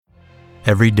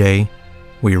Every day,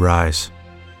 we rise,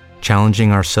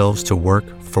 challenging ourselves to work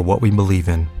for what we believe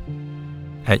in.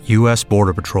 At U.S.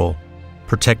 Border Patrol,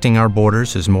 protecting our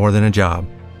borders is more than a job.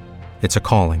 It's a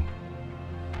calling.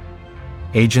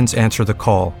 Agents answer the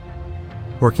call,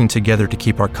 working together to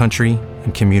keep our country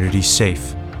and communities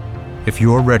safe. If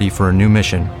you're ready for a new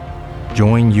mission,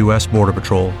 join U.S. Border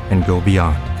Patrol and go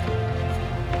beyond.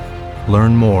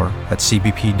 Learn more at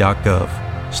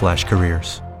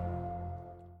cbp.gov/careers.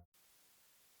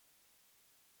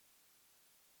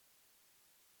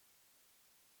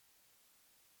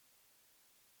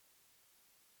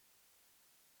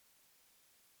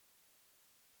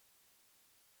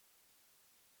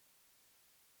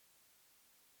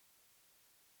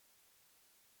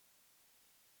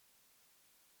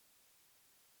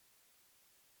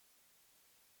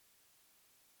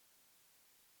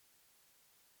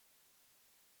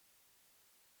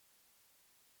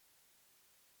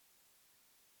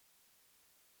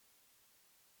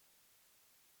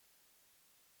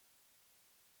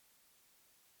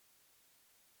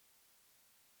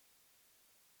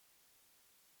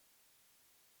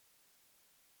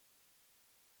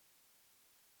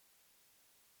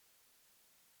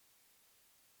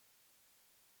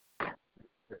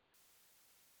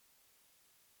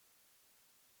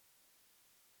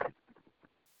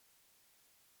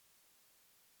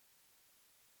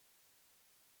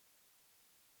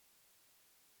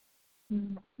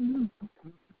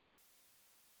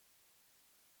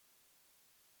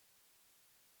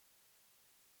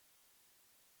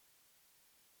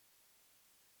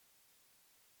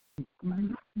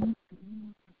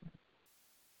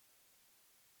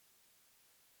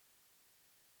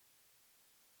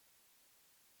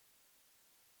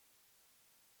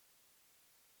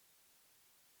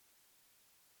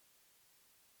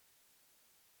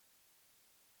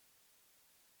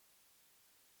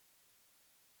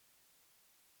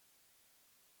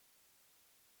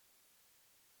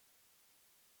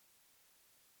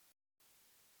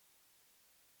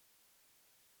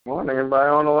 Morning, everybody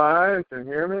on the line. Can you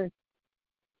hear me?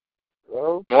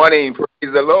 Hello? Morning, praise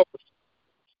the Lord.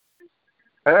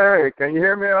 Hey, can you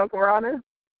hear me, Uncle Ronnie?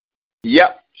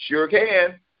 Yep, sure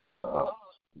can.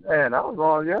 Man, I was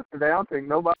on yesterday. I don't think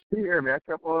nobody could hear me. I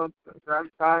kept on trying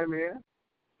to chime in.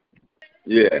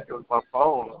 Yeah. It was my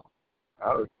phone.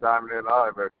 I was chiming in all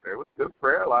every day. It was this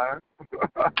prayer line.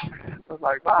 I was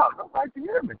like, wow, nobody can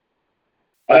hear me.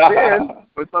 But then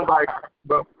when somebody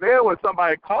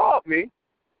called me,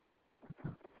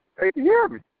 they could hear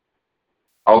me.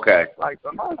 Okay. Like,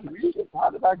 somebody's muted.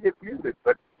 How did I get muted?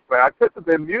 But I couldn't have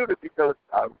been muted because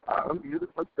I unmuted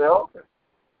myself.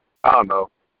 I don't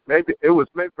know. Maybe it was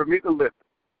meant for me to listen.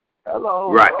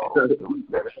 Hello. Right. Hello. Good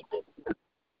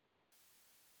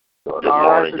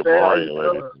morning,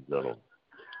 ladies and gentlemen.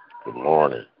 Good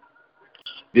morning.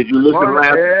 Did you listen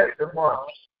last night? Good morning.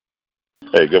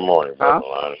 Hey, good morning, Brother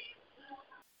Lonnie.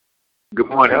 Good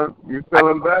morning. You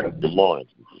feeling better? Good morning,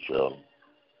 Mr. Sheldon.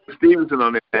 Stevenson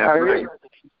on that last night.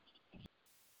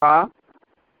 Huh?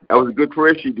 That was a good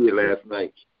prayer she did last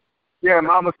night. Yeah,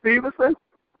 Mama Stevenson?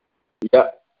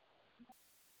 Yep.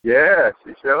 Yeah,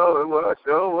 she sure was.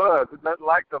 It's nothing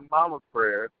like the mama's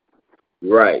prayers.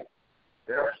 Right.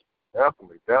 Yeah,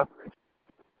 definitely. Yes,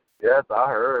 I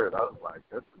heard. I was like,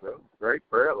 this is a great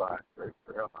prayer line.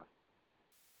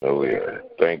 Oh, yeah.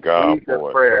 Thank God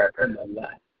for it. Prayer.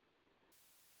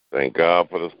 Thank God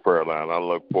for this prayer line. I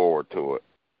look forward to it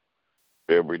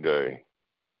every day.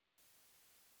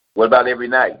 What about every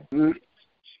night?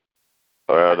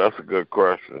 That's a good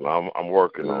question. I'm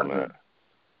working on that.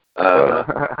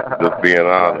 Just being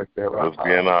honest. What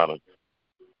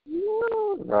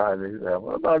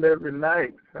about every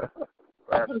night?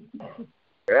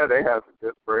 Yeah, they have some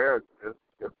good prayers. Just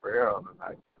good prayer on the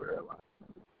night prayer line.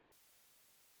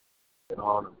 Get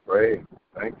on and pray.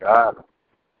 Thank God.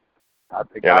 I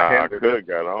think I could have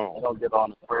got on. I don't get on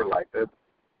and pray like this.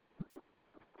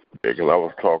 Yeah, because I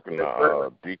was talking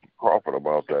to Deacon Crawford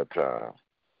about that time.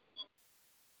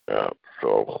 Yeah,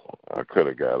 so I could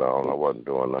have got on. I wasn't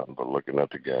doing nothing but looking at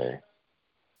the game.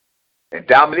 And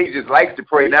Dominique just likes to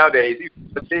pray nowadays. He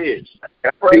did.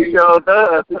 He sure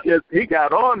does. He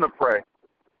got on to pray.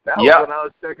 That was when I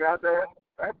was checking out there.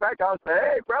 Right back, I was saying,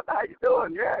 hey, brother, how you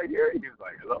doing? Yeah, I hear you. He was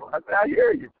like, hello. I said, I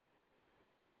hear you.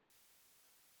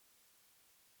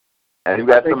 And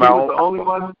we got some of our own. The only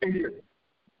one who can hear.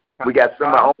 We got some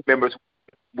of our own members.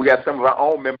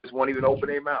 Won't even open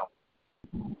their mouth.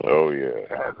 Oh yeah.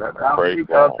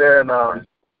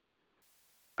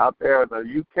 Out there in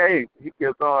the UK, he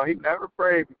gets on. He never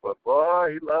prayed before.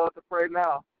 Boy, he loves to pray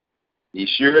now. He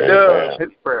sure does.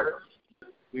 His prayer.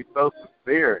 He's so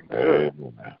sincere.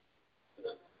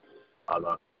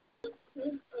 love it.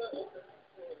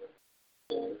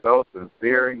 So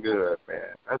sincere and good,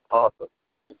 man. That's awesome.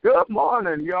 Good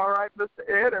morning. You all right, Mr.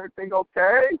 Ed? Everything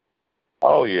okay?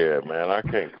 Oh, yeah, man. I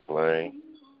can't complain.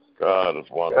 God is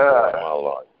wonderful in my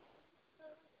life.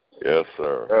 Yes,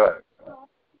 sir. Good.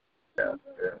 Yes,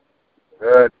 yes.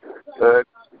 Good, good.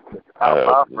 I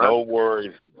have no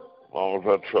worries as long as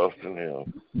I trust in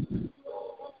Him.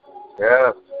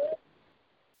 Yes.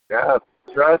 Yes.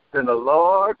 Trust in the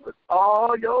Lord with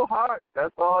all your heart.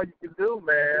 That's all you can do,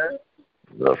 man.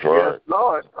 That's right. Yes,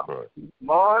 Lord. That's right.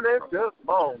 Morning, just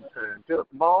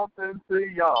mountain to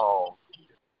y'all.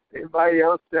 Anybody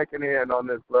else checking in on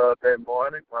this Love Day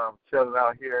morning while I'm chilling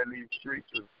out here in these streets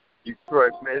of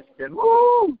Detroit, Michigan?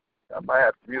 Woo! I might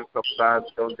have to mute a couple times.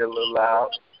 It's going to get a little loud.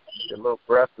 Get a little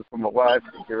breathless from my wife.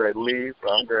 She get ready to leave, so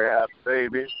I'm going to have a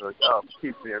baby. So y'all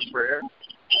keep me in prayer.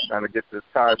 Trying to get this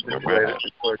car situated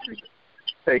before she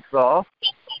takes off.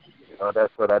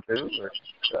 That's what I do.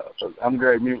 So I'm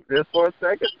going to mute this for a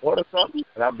second, order something,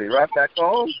 and I'll be right back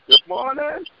on. Good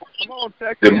morning. Come on,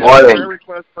 check in. Good morning. Prayer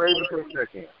request, praise and check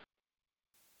in.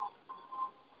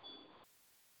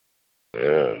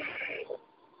 Yeah.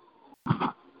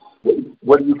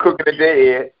 What are you cooking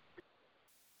today, Ed?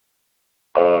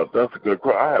 That's a good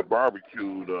question. I had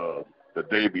barbecued the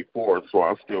day before, so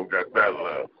I still got that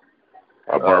left.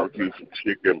 I barbecued some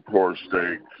chicken, pork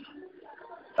steaks,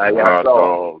 hot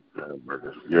dogs,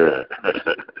 hamburgers. Yeah.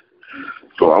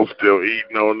 So I'm still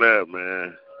eating on that,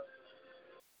 man.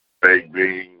 Baked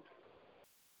beans,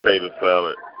 potato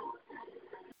salad.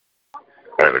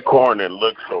 And the corn didn't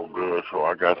look so good, so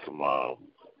I got some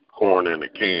corn in the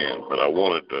can, but I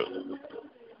wanted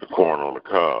the corn on the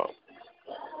cob.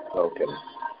 Okay.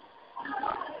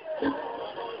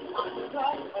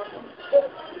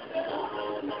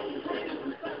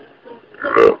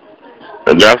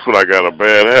 And that's what I got a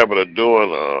bad habit of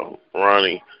doing,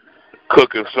 Ronnie,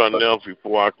 cooking something else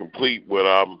before I complete what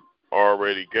I'm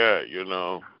already got, you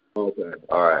know. Okay.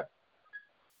 All right.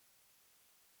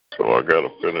 So I got to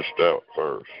finish that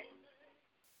first.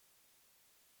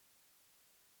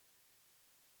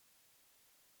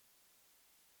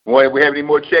 Morning. We have any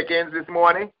more check-ins this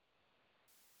morning?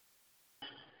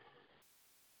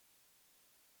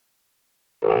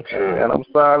 Okay. And I'm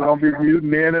sorry I'm going to be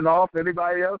muting in and off.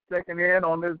 Anybody else checking in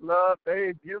on this Love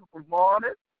Day? Beautiful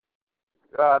morning.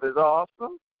 God is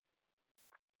awesome.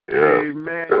 Yeah.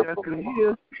 Amen. Yes, He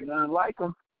is. None like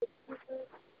Him.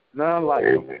 None like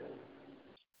Him.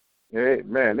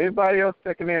 Amen. Anybody else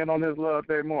checking in on this Love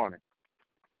Day morning?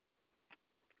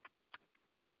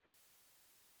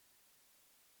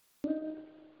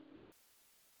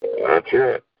 That's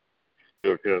it.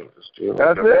 That's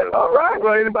it? All right.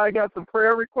 Well, anybody got some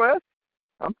prayer requests?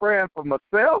 I'm praying for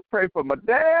myself, pray for my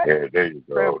dad, Yeah, there you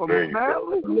go. praying for there my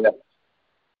family. Yeah.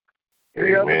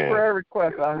 Any other Amen. prayer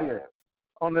requests out here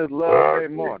on this Love Day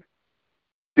morning?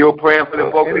 Still praying for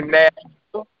the folks in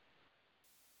Nashville?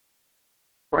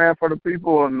 Praying for the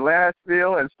people in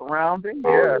Nashville and surrounding.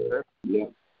 Yes, Yeah.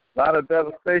 a lot of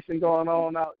devastation going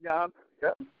on out yonder.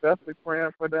 Yep, definitely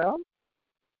praying for them.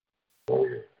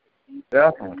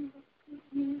 Definitely.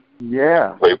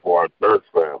 Yeah. Pray for our church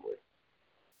family.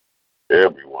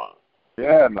 Everyone.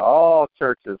 Yeah, and all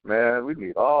churches, man. We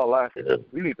need all life. Yeah.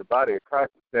 We need the body of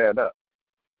Christ to stand up.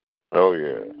 Oh,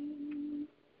 yeah.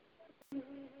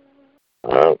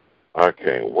 I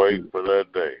can't wait for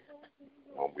that day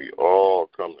when we all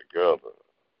come together.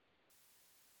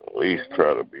 At least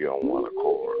try to be on one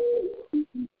accord.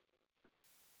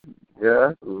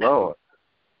 Yeah, Lord.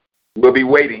 We'll be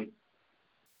waiting.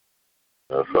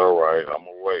 That's all right. I'm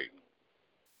going to wait.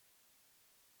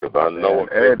 Because I know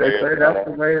They say that's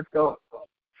the way it's going.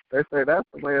 They say that's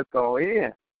the way it's going to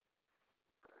end.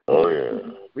 Oh,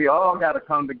 yeah. We all got to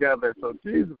come together so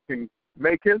Jesus can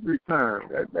make His return.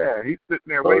 Man, He's sitting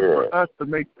there waiting for us to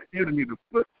make the enemy the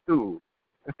footstool.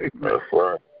 That's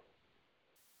right.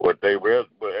 What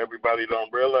everybody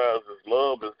don't realize is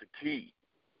love is the key.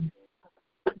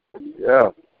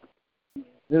 Yeah.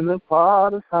 In the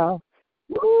Father's house.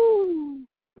 Woo!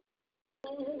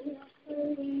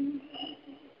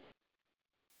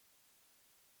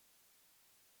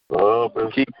 Love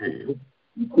is the key.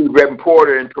 Keep Reverend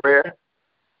Porter in prayer.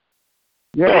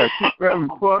 Yeah, keep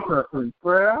Reverend Porter in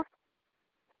prayer.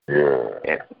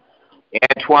 Yeah.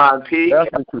 Antoine P.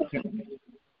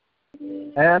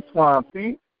 Antoine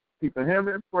P. Keeping him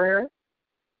in prayer.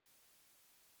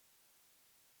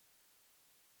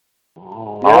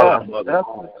 Oh, yeah,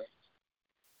 definitely.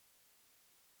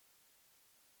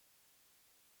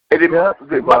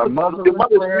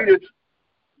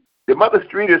 The Mother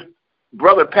Streeters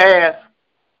brother passed.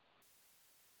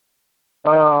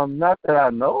 Not that I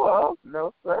know of.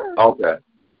 No, sir. Okay.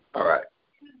 All right.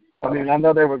 I mean, I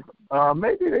know they were.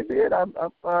 Maybe they did. I'm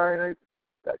sorry,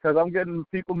 because I'm getting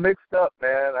people mixed up,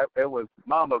 man. It was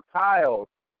Mama Kyle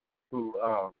who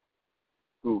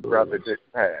brother did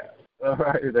pass. All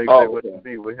right, they wouldn't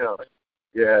be with him.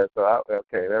 Yeah, so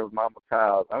okay, that was Mama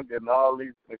Kyle. I'm getting all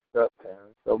these mixed up, man.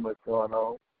 So much going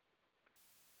on.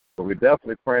 But we're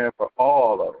definitely praying for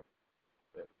all of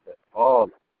them. All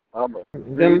of them.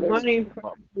 Good morning,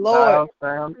 Lord.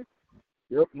 Family.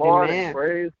 Good morning. Amen.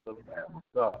 Praise the Lamb of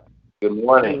God. Good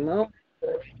morning.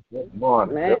 Good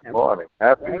morning. Amen. Good morning.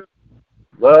 Happy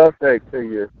Love Day to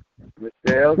you,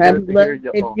 Michelle. Happy Good to hear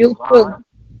you Love on Day, you the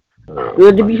line.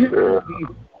 Good to be here.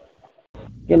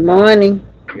 Good morning.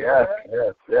 Yes.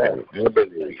 Good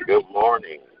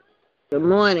morning. Good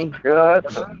morning.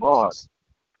 Good morning.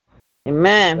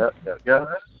 Amen. Yes.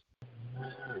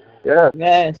 Yes.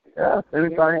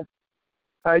 Anybody?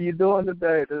 How you doing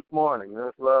today, this morning?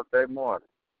 This Love Day morning.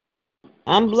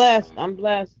 I'm blessed.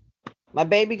 My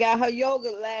baby got her yoga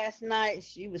last night.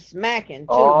 She was smacking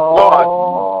too.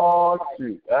 Oh,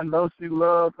 shoot. I know she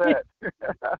loved that.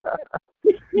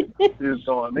 She was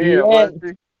going in, yes. wasn't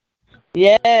she?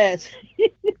 Yes.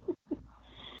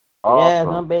 Awesome. Yes,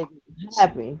 my baby's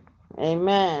happy.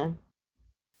 Amen.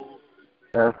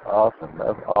 That's awesome.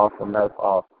 That's awesome.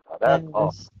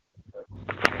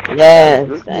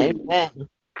 Yes. Amen.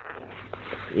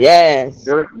 Yes.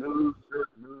 Good news.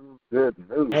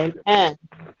 Amen.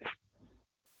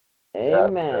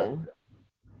 Amen.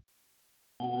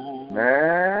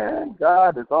 Man,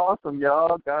 God is awesome,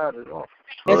 y'all. God is awesome.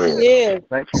 Yes, He is.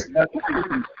 Thank you.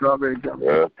 Strawberry jump.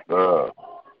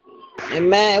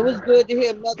 Amen. It was good to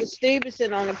hear Mother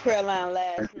Stevenson on the prayer line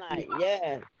last night.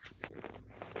 Yes.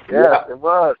 Yes, it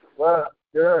was.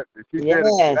 Good. She did it.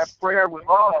 That Yes. prayer was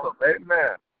awesome.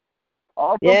 Amen.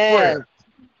 Awesome Yes. prayer.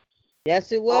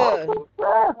 Yes, it was. Awesome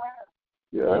prayer.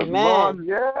 Yes, Amen. Lord,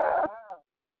 yeah.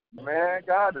 Man,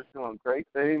 God is doing great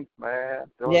things, man.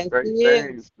 Doing Yes, great He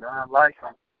things. is. Man, like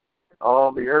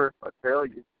all the earth, I tell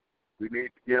you. We need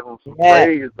to give him some Yes.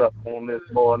 praise up on this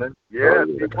morning. Yes,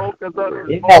 he woke us up this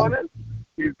Yes. morning.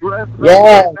 He's blessed us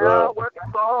Yes. right now. What the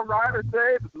songwriter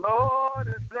said, the Lord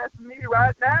is blessing me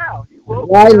right now. He woke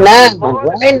Right me up now. this morning.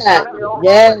 Right now.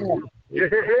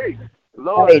 Yes. Hey, the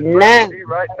Lord Right is blessing now. me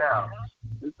right now.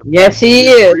 Yes, He He's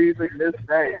is. breathing this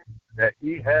day that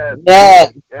he has.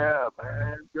 Yes. Yeah,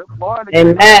 man. Good morning.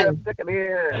 Amen. Checking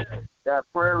in. Got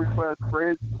prayer requests,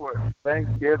 praise for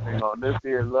Thanksgiving on this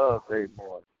here Love Day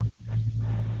morning.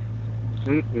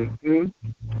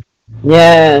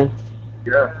 Yes.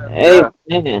 Yeah.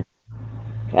 Amen.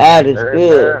 God is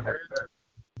good.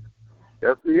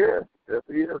 Yes, he is.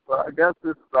 So I guess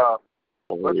it's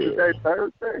what's today,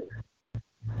 Thursday?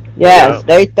 Yes,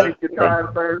 they Take your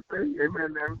time Thursday.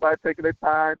 Amen. Everybody taking their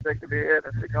time, checking in.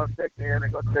 If they're going to check in, they're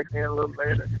going to check in a little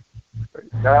later.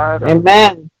 Praise God.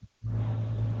 Amen.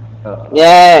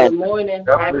 Yes. Good morning.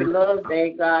 Happy Love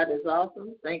Day. God is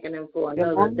awesome. Thanking Him for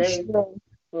another day,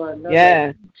 for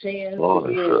another chance to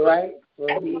get it right, for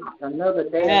another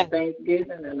day of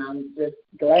Thanksgiving, and I'm just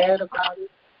glad about it.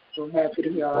 So happy to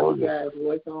hear all you guys'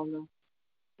 voice on the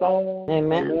phone.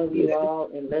 Amen. I love you all,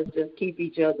 and let's just keep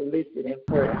each other lifted in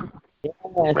prayer. Yes.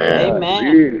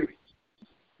 Amen.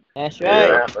 That's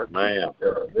right. Man.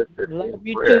 Love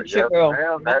you too, Cheryl.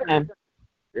 Amen.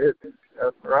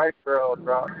 That's right, girl.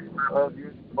 Love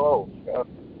you both.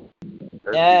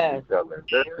 Yes.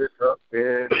 Lift it up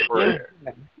in prayer.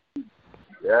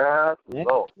 Yes,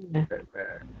 Lord. Amen.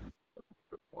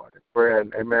 Good morning. Prayer.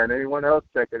 Amen. Anyone else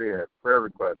check it in? Prayer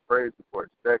request, praise report,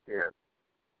 check in.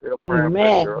 Still praying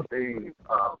for Geraldine,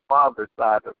 father's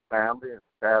side of the family and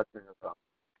passing of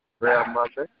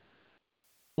grandmother.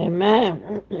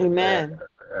 Amen. Amen.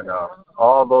 And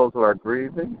all those who are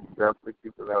grieving, definitely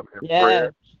keep it up in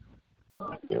prayer.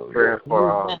 Praying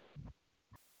for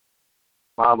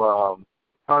Mama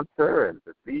Hunter and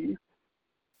the Beast.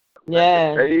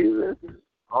 Yes. Davis,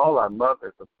 all our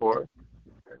mothers, of course.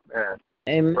 Amen.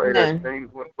 Pray that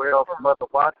things went well for Mother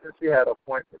Watson. She had an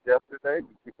appointment yesterday.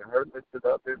 We're keeping her lifted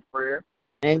up in prayer.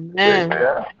 Amen.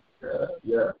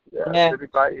 Yeah.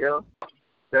 Everybody else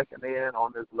checking in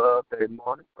on this Love Day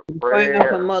morning for prayer. Praying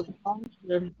for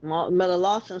Mother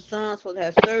Lawson's son supposed to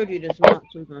have surgery this month.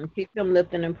 So we're going to keep them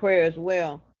lifting in prayer as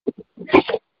well.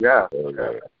 Yeah.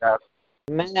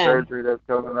 Amen. Surgery that's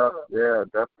coming up. Yeah,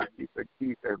 definitely keep it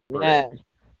in prayer. Yes.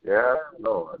 Yeah,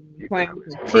 Lord. Praying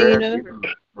for Tina.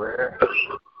 Prayer.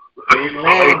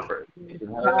 Amen.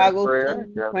 Prayer.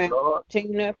 Yes, Lord.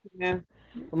 Tina, praying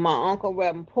for my Uncle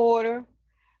Reverend Porter.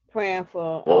 Praying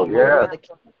for my brother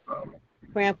Kim.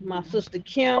 Praying for my sister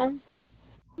Kim.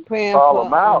 Praying Call for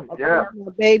them out, yeah.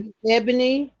 my baby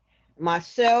Ebony,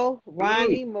 myself,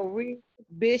 Ronnie, Marie,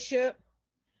 Bishop.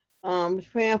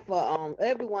 Praying for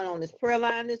everyone on this prayer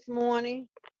line this morning.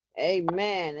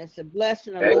 Amen. It's a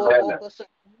blessing. The Lord woke us up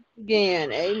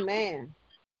again. Amen.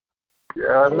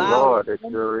 Yeah, Lord, it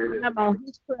sure is. I'm on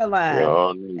his prayer line.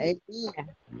 Amen.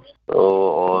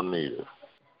 So needed.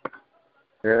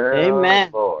 Yeah, Amen.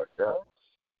 Lord. Yeah.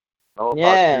 No,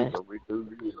 Yeah. you, but we do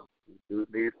need them.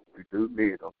 We do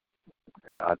need them.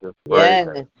 I just pray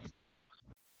that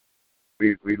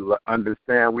we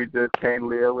understand we just can't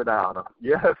live without them.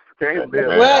 Yes, can't live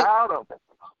without them.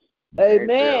 Amen. Can't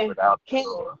live without them,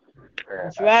 Lord.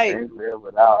 That's right. Can't live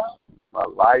without my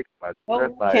life, my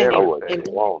strength, my everything.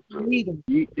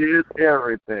 He is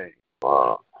everything.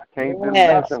 I can't do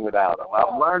nothing without him.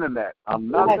 I'm learning that. I'm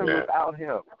nothing without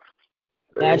him.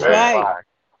 That's right.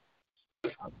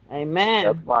 Amen.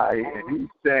 That's why he's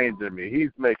changing me.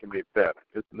 He's making me better.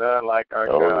 It's none like our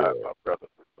God, my brother.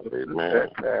 Amen.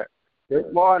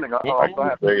 Good morning. I'm going to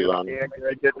have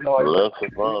to get noise. Less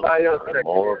of us and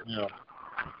more of him.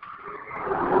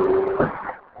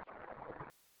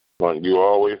 What you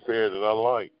always said that I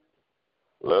like.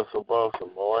 Less of us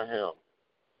and more of him.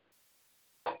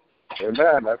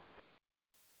 Amen.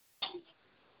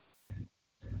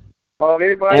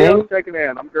 Anybody else checking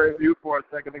in? I'm going to you for a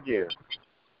second again.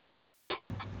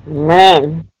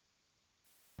 Amen.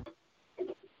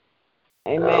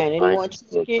 Amen. Anyone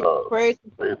checking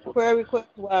prayer request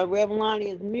while Reverend Lonnie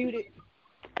is muted?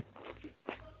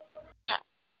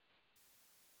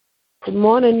 Good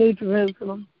morning, New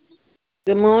Jerusalem.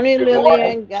 Good morning,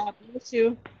 Lillian. God bless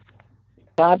you.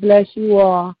 God bless you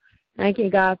all. Thanking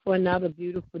God for another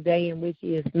beautiful day in which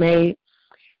He has made.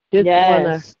 Just want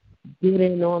to get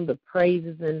in on the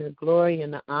praises and the glory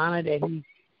and the honor that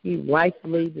He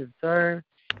rightfully deserves.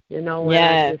 You know, when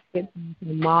I just sit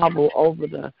and marvel over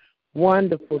the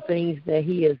wonderful things that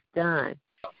He has done.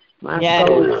 My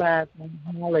soul cries,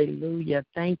 hallelujah.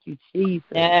 Thank you, Jesus.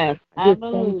 Yes. Just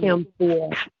thank Him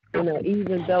for, you know,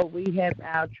 even though we have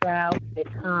our trials that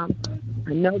come,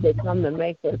 I know they come to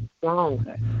make us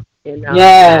stronger. You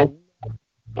know,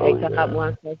 that God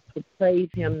wants us to praise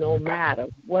Him no matter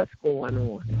what's going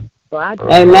on. So I just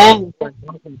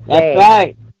That's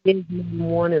right. He's my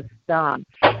morning star.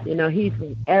 You know, He's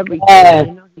in everything.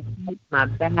 You know, He fights my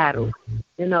battles.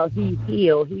 You know, He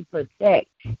heals, He protects,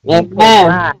 He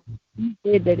provides. He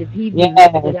said that if He be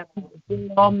lifted up, He will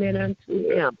bring all men unto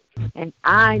Him. And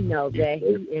I know that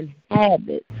He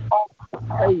inhabits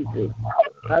praises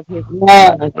of His name.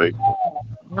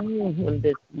 I know Him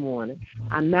this morning.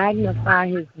 I magnify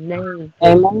His name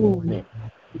this morning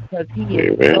because He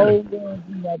is so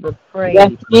worthy of the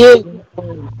praise.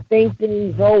 Think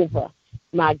things over.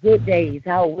 My good days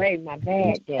outweigh my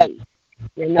bad days.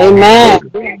 You know, I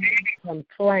don't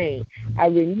complain. I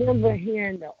remember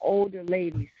hearing the older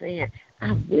lady saying,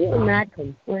 I will not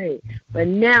complain. But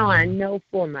now I know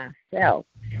for myself,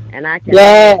 and I can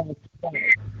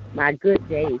say, my good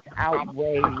days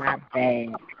outweigh my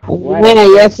bad.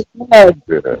 Yes, it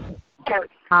does.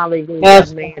 Hallelujah,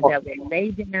 man that will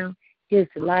lay down His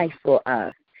life for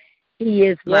us. He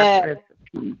is my Prince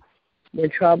of Peace. When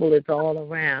trouble is all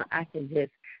around, I can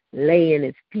just lay in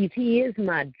His peace. He is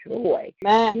my joy.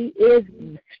 He is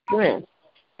my strength.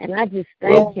 And I just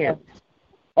thank Him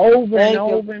over and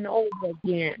over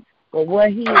again for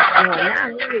what He is doing,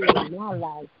 not only in my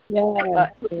life,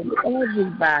 but in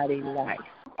everybody's life.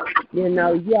 You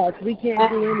know, yes, we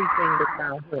can't do anything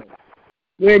without Him.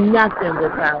 We're nothing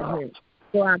without Him.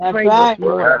 So I pray this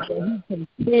morning that He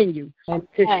continue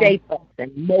to shape us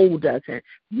and mold us and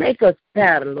make us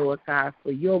better, Lord God,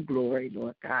 for Your glory,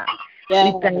 Lord God.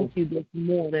 We thank You this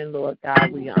morning, Lord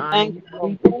God. We honor You.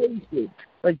 We praise You.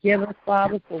 Forgive us,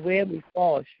 Father, for where we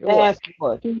fall short.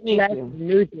 Bless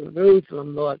New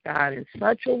Jerusalem, Lord God, in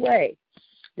such a way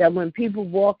that when people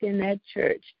walk in that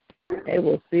church, they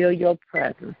will feel Your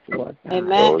presence, Lord God.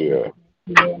 Amen.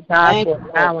 Lord God, for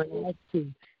allowing us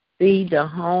to feed the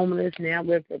homeless. Now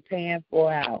we're preparing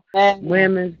for our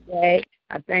Women's Day.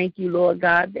 I thank You, Lord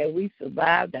God, that we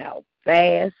survived our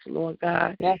fast, Lord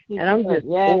God. And I'm just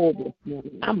full this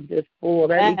morning. I'm just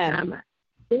full every time I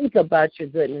think about Your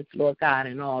goodness, Lord God,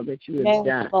 and all that You have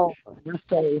done. My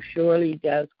soul surely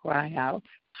does cry out,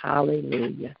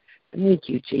 hallelujah. Thank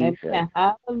You, Jesus.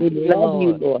 We love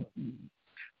You, Lord.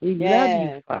 We love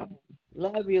You, Father.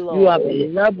 Love You, Lord. You are the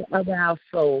love of our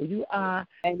soul. You are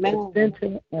the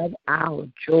center of our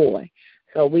joy.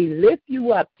 So we lift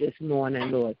You up this morning,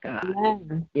 Lord God.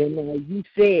 You know, You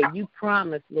said, You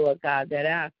promised, Lord God, that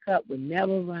our cup would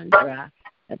never run dry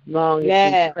as long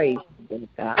as we praise You, Lord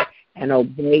God, and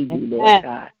obey You, Lord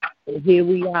God. And here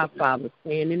we are, Father,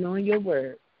 standing on your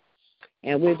word.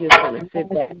 And we're just going to sit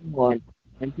back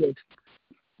and just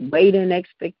wait in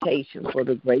expectation for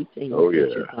the great things that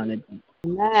you're going to do.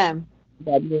 Amen.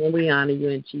 That we honor you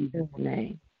in Jesus'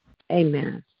 name.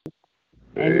 Amen.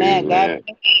 Amen. God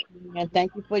bless you, and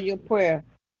thank you for your prayer.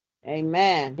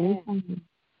 Amen. Mm-hmm.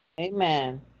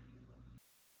 Amen.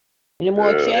 Any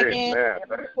more check-in?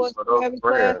 Thank you for those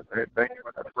prayers. Thank you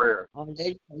for the prayer. Oh,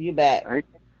 there you back.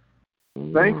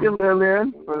 Thank you,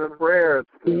 Lillian, for the prayers.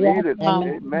 Needed.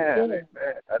 Amen.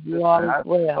 Lord,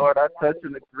 I touch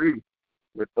and agree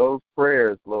with those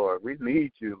prayers, Lord. We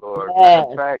need you, Lord. Yes.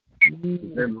 In fact,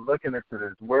 we've been looking into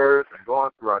this word and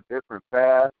going through our different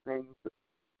fastings.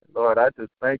 Lord, I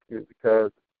just thank you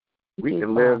because we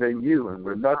can live in you, and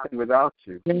we're nothing without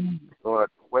you. Lord,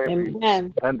 the way we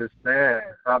understand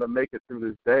how to make it through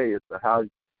this day is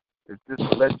just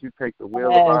to let you take the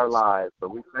wheel of our lives. So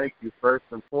we thank you first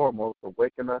and foremost for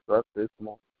waking us up this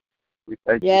morning. We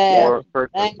thank you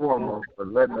first and foremost for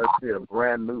letting us see a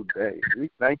brand new day. We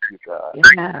thank you, God,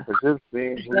 for just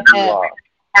being who you are.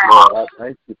 Lord, I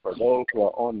thank you for those who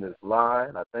are on this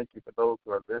line. I thank you for those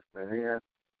who are listening in.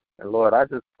 And Lord, I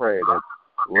just pray that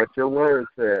what your word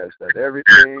says, that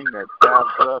everything that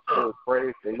stops us will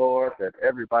praise the Lord, that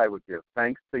everybody would give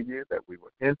thanks to you, that we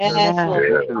would enter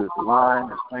into this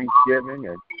line of thanksgiving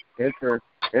and enter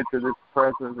into this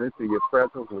presence, into your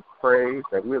presence with praise,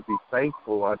 that we'll be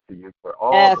thankful unto you for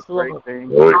all the great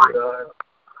things you've done.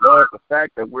 Lord, the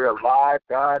fact that we're alive,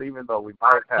 God, even though we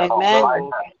might have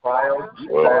troubles and trials,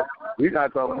 we're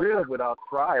not going to live without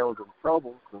trials and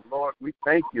troubles. And Lord, we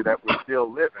thank you that we're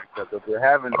still living, because if we're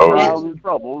having trials and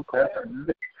troubles,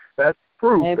 that's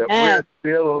proof that we're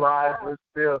still alive, we're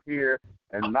still here.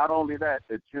 And not only that,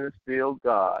 that you're still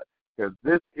God, because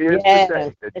this is the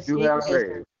day that you have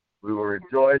made. We will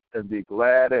rejoice and be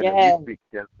glad, and we speak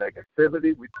against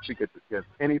negativity. We speak against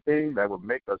anything that would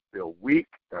make us feel weak,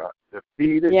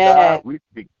 defeated. God, we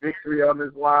speak victory on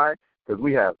this line, because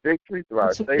we have victory through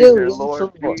our Savior and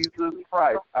Lord Jesus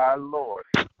Christ, our Lord.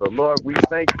 So, Lord, we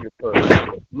thank you for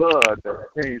the blood that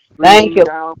came streaming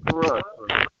down for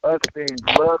us being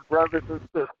blood brothers and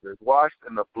sisters, washed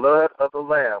in the blood of the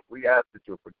Lamb. We ask that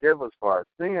you forgive us for our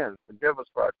sins, forgive us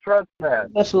for our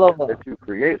trespasses, that you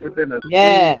create within us a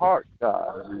clean heart,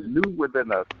 God, and renew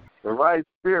within us the right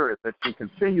spirit, that you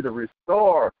continue to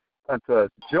restore unto us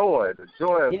joy, the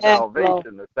joy of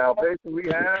salvation, the salvation we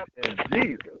have in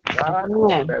Jesus, God,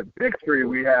 that victory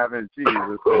we have in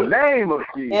Jesus. The name of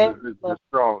Jesus is the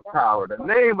strong tower. The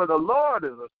name of the Lord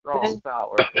is a strong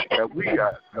tower that we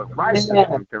are the righteous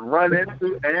one can run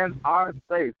into and are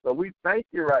safe. So we thank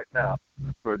you right now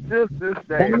for just this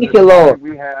day, this day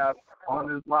we have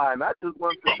on this line. I just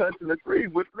want to touch and agree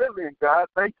with Lillian, God.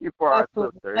 Thank you for our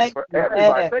sisters, for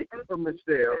everybody. Thank you for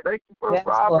Michelle. Thank you for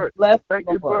Robert. Thank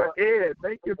you for Ed.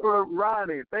 Thank you for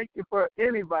Ronnie. Thank you for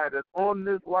anybody that's on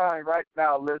this line right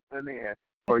now listening in.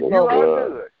 For you are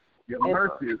good. Your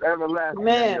mercy is everlasting,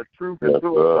 and your truth is good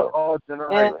for all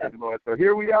generations, Lord. So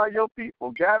here we are, your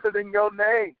people, gathered in your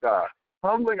name, God,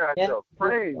 humbling ourselves,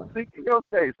 praying, seeking your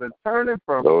face, and turning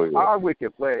from our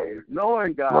wicked ways,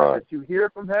 knowing, God, that you hear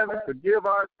from heaven, forgive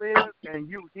our sins, and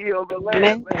you heal the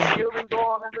land. Let healing go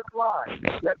on in this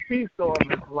line. Let peace go on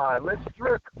this line. Let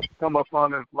strength come up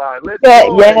on this line. Let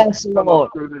joy come up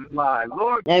through this line.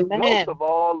 Lord, most of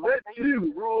all, let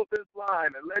you rule this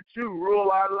line, and let you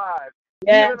rule our lives,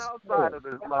 even outside of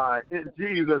this line. In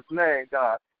Jesus' name,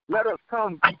 God. Let us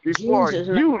come before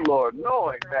you, Lord,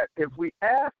 knowing that if we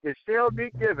ask, it shall be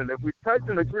given. If we touch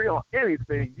and agree on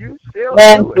anything, you shall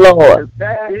do it. Lord.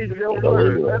 That is your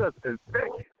word. Let us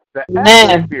inspect the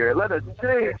atmosphere. Let us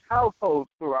change households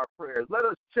through our prayers. Let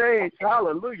us change,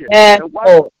 hallelujah, and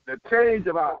watch the change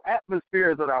of our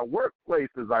atmospheres at our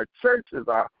workplaces, our churches,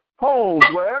 our homes,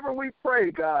 wherever we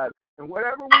pray, God. And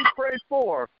whatever we pray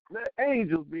for, let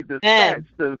angels be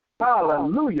dispatched to,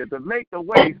 hallelujah, to make the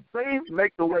way safe,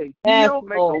 make the way healed,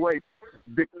 make the way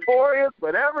victorious,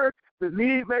 whatever the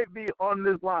need may be on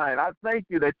this line. I thank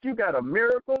you that you got a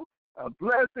miracle, a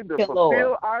blessing to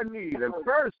fulfill our need. And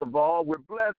first of all, we're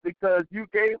blessed because you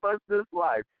gave us this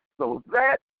life. So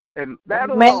that and that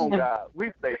alone, God,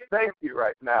 we say thank you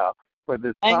right now for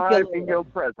this time in your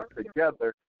presence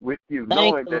together with you,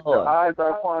 knowing that your eyes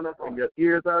are upon us and your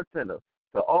ears are attentive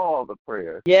to all the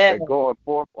prayers that go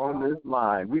forth on this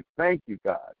line. We thank you,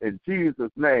 God, in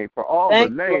Jesus' name, for all the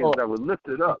names that were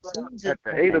lifted up at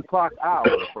the 8 o'clock hour,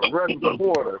 for Reverend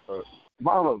Porter, for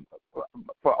Mama,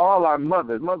 for all our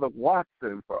mothers, Mother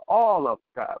Watson, for all of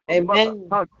God, for Mother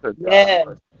Hunter, God,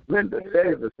 for Linda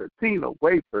Davis, for Tina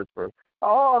Wafers, for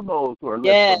all those who are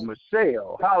lifted, for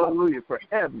Michelle, hallelujah, for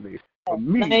Emily, for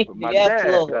me, for my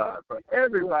dad, God, for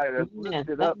everybody that's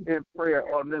lifted up in prayer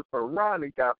on this, for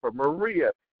Ronnie, God, for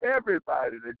Maria,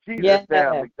 everybody, the Jesus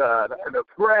family, God, and the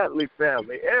Bradley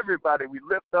family, everybody we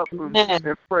lift up in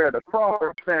prayer, the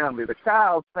Crawford family, the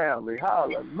Kyle family,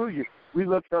 hallelujah. We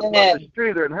lift up Mother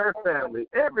Streeter and her family,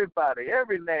 everybody,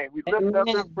 every name we lift up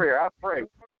in prayer. I pray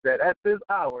that at this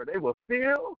hour they will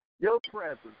feel your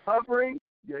presence hovering,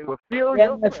 they will feel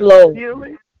your presence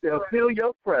healing, they'll feel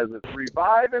your presence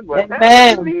reviving,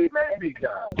 whatever the need may be,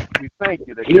 God. We thank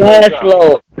you that you're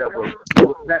God that will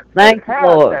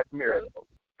have that miracle.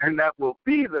 And that will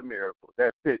be the miracle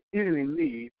that fits any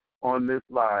need on this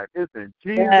line. It's in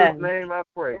Jesus' name I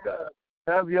pray, God.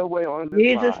 Have your way on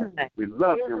this line. We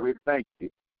love you. We thank you.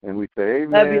 And we say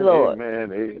amen, love you, Lord.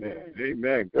 Amen, amen,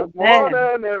 amen. Good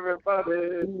morning,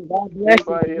 everybody. God bless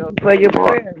you for your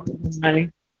prayers, honey.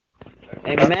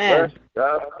 Amen.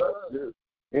 God bless you.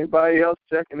 Anybody else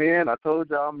checking in? I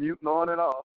told y'all I'm muting on and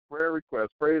off. Prayer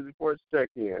request, praise reports, check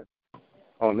in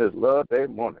on this Love Day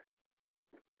morning.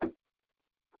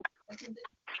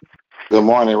 Good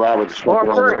morning, Robert. Good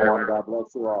morning. God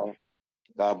bless you all.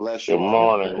 God bless you. Good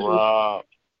morning, Rob.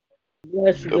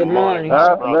 Bless you. Good morning.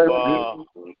 God bless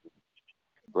you.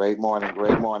 Great morning,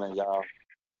 y'all.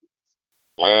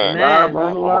 Man, I'm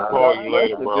going to call you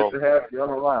later, bro. Good to have you on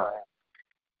the line.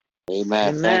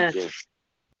 Amen. Thank you.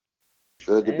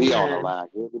 Good to be on the line.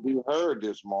 Good to be heard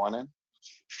this morning.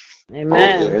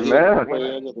 Amen. Good to hear the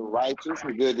prayers of the righteous.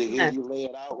 And good to hear you lay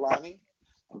it out, Lonnie.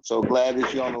 I'm so glad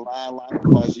that you're on the line, Lonnie,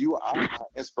 because you are my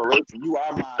inspiration. You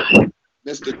are my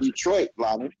Mr. Detroit,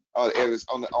 Lonnie, on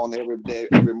every day,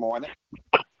 every morning.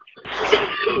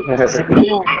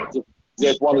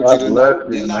 Just wanted you to know,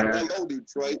 you're not hello,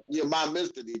 Detroit. You're my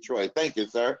Mr. Detroit. Thank you,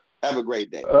 sir. Have a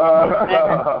great day.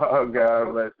 Oh,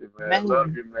 God bless you, man.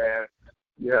 Love you, man.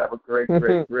 You have a great,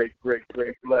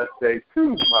 blessed day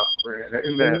too, my friend.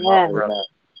 Amen, my brother.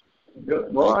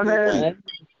 Good morning.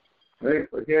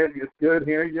 Thanks for hearing you. It's good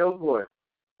hearing your voice.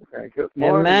 Okay, good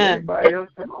morning. Everybody else,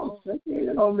 come on, check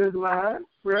in on this line.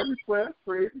 Prayer request,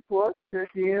 praise report, check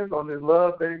in on this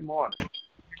Love Day morning.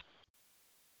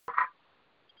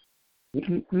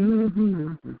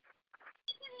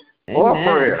 More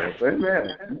prayers.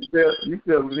 Amen. You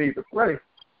still need to pray.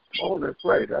 On this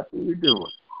pray. That's what we're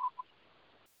doing.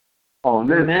 On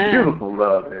this beautiful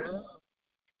Love Day.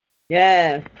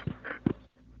 Yes.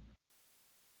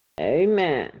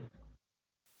 Amen.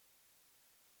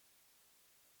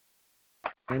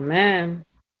 Amen.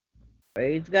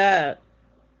 Praise God.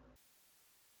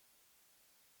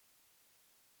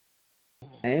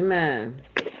 Amen.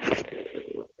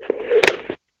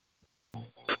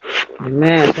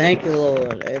 Amen. Thank you,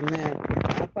 Lord. Amen.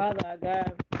 Our Father, our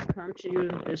God, I come to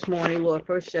you this morning, Lord,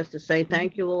 first just to say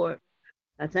thank you, Lord.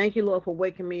 I thank you, Lord, for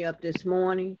waking me up this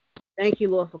morning. Thank you,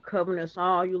 Lord, for covering us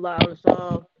all. You allowed us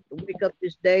all to wake up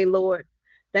this day, Lord.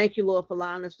 Thank you, Lord, for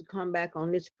allowing us to come back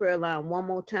on this prayer line one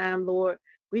more time, Lord.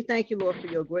 We thank you, Lord, for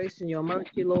your grace and your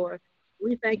mercy, Lord.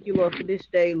 We thank you, Lord, for this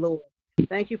day, Lord.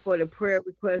 Thank you for the prayer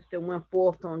request that went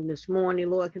forth on this morning,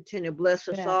 Lord. Continue to bless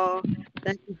us all.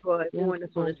 Thank you for doing us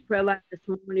on this prayer line this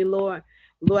morning, Lord.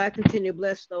 Lord, I continue to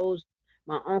bless those,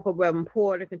 my uncle, Reverend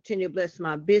Porter. Continue to bless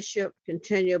my bishop.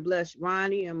 Continue to bless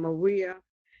Ronnie and Maria.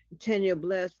 Continue to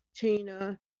bless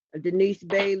Tina, Denise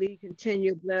Bailey.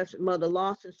 Continue to bless Mother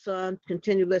Lawson's son.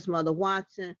 Continue to bless Mother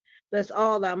Watson. Bless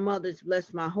all our mothers.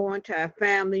 Bless my whole entire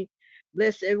family.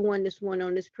 Bless everyone this morning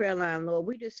on this prayer line, Lord.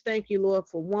 We just thank you, Lord,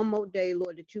 for one more day,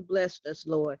 Lord, that you blessed us,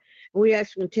 Lord. And we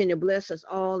ask you to continue to bless us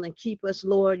all and keep us,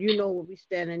 Lord. You know what we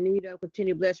stand in need of.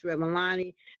 Continue to bless Reverend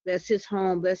Lonnie. Bless his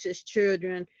home. Bless his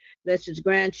children. Bless his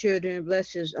grandchildren.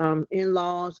 Bless his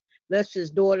in-laws. Bless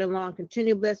his daughter-in-law.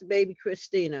 Continue to bless baby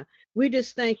Christina. We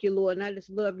just thank you, Lord, and I just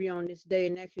love you on this day,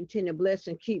 and I continue to bless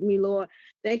and keep me, Lord.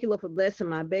 Thank you, Lord, for blessing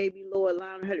my baby, Lord,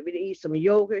 allowing her to eat some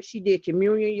yogurt. She did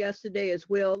communion yesterday as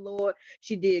well, Lord.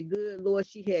 She did good, Lord.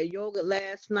 She had yoga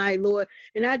last night, Lord.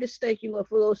 And I just thank you, Lord,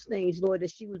 for those things, Lord,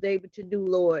 that she was able to do,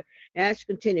 Lord. And I just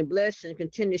continue to bless and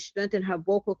continue to strengthen her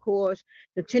vocal cords,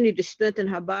 continue to strengthen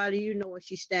her body. You know what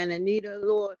she's standing in need of,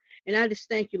 Lord. And I just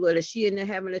thank you, Lord, that she in there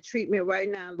having a treatment right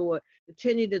now, Lord.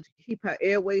 Continue to keep her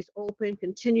airways open.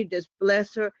 Continue to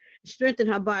bless her. Strengthen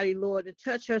her body, Lord, and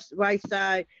touch her right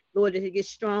side, Lord, that it gets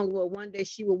strong, Lord. One day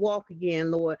she will walk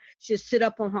again, Lord. She'll sit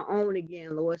up on her own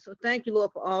again, Lord. So thank you,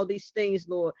 Lord, for all these things,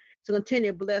 Lord. So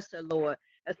continue to bless her, Lord.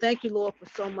 I thank you, Lord, for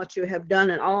so much you have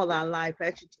done in all our life.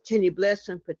 Actually, continue to bless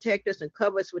and protect us and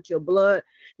cover us with your blood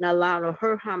and allow no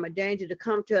hurt, harm, or danger to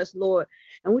come to us, Lord.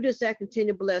 And we just ask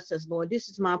continue to bless us, Lord. This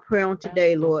is my prayer on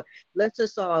today, Lord. Bless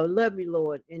us all. I love you,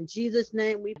 Lord. In Jesus'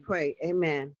 name we pray.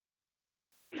 Amen.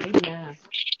 Amen.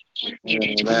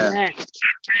 Amen.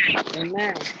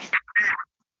 Amen.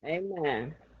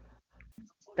 Amen.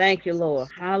 Thank you, Lord.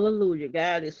 Hallelujah.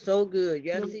 God is so good.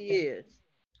 Yes, He is.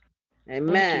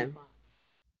 Amen.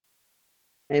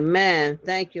 Amen.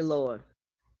 Thank you, Lord.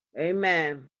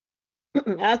 Amen.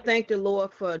 I thank the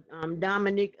Lord for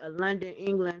Dominic, London,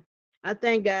 England. I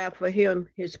thank God for him,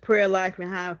 his prayer life,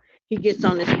 and how he gets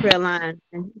on this prayer line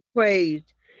and he prays.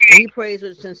 And he prays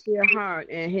with a sincere heart.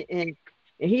 And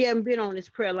he hasn't been on this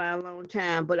prayer line a long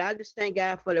time. But I just thank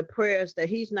God for the prayers that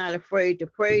he's not afraid to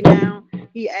pray now.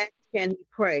 He asks, can he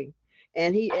pray?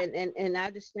 And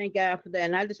I just thank God for that.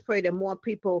 And I just pray that more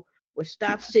people will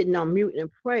stop sitting on mute and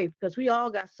pray, because we all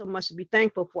got so much to be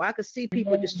thankful for. I could see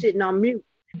people just sitting on mute.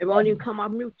 It won't even come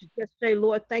off mute to just say,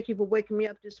 Lord, thank you for waking me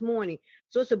up this morning.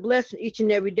 So it's a blessing each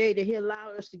and every day that He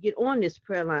allowed us to get on this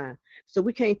prayer line. So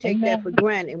we can't take that for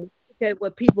granted. And we look at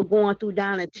what people going through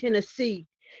down in Tennessee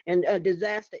and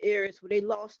disaster areas where they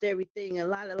lost everything and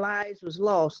a lot of lives was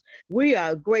lost. We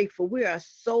are grateful. We are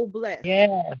so blessed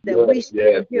that we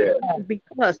still here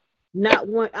because not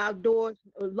one outdoors,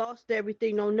 lost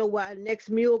everything, don't know where our next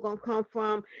meal gonna come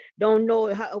from, don't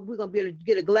know how we're gonna be able to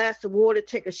get a glass of water,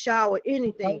 take a shower,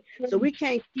 anything. So we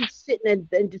can't keep sitting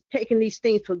and just taking these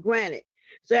things for granted.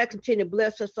 So I continue to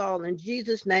bless us all in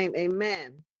Jesus' name,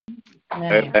 amen.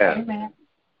 Amen. Amen.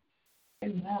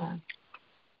 Amen.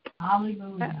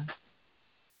 Hallelujah.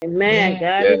 Amen.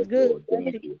 God is good.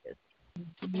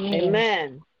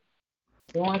 Amen.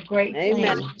 Doing great.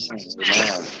 Amen.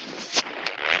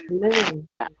 Amen.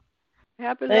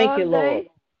 Happy Thank you, Lord Lord.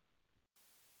 Day.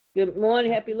 Good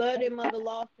morning. Happy Love Day, Mother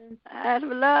Lawson. Happy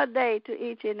Love Day to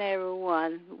each and every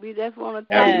one. We just want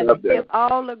to give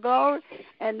all the glory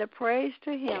and the praise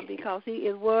to Him because He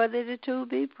is worthy to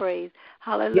be praised.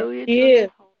 Hallelujah to His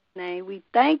holy name. We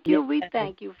thank you. We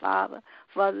thank you, Father,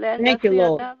 for letting us see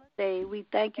another day. We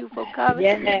thank you for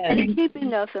covering and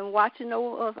keeping us and watching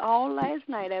over us all last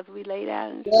night as we lay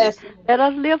down and sleep. Let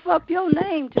us lift up your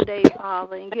name today,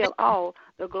 Father, and give all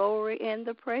the glory and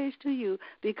the praise to you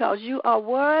because you are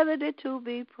worthy to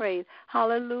be praised.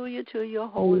 Hallelujah to your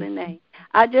holy name.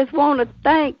 I just want to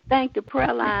thank the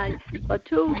prayer line for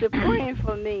Tuesday praying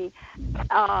for me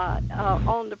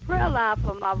on the prayer line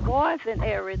for my voice and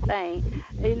everything.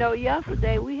 You know,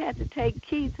 yesterday we had to take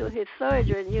Keith to his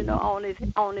surgery, you know,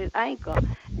 on his ankle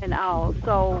and all.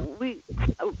 So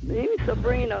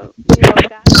Sabrina, you know,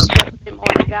 got him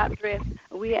on and got dressed.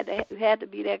 We had to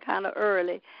be there kind of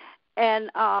early.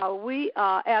 And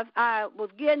as I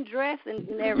was getting dressed and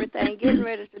everything, getting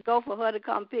ready to go for her to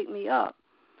come pick me up,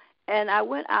 and I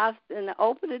went out and I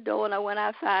opened the door and I went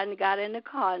outside and got in the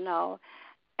car and all.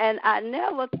 And I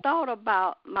never thought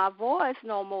about my voice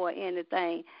no more or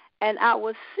anything. And I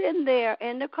was sitting there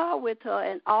in the car with her,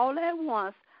 and all at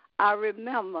once I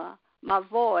remember my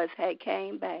voice had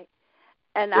came back.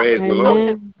 And I didn't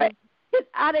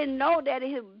know that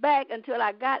it was back until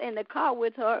I got in the car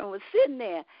with her and was sitting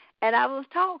there. And I was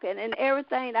talking and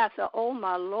everything. I said, oh,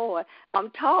 my Lord,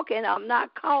 I'm talking. I'm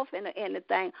not coughing or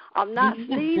anything. I'm not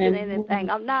sneezing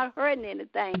anything. I'm not hurting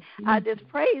anything. I just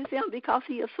praise Him because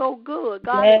He is so good.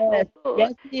 God is so good.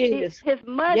 Yes, He is. His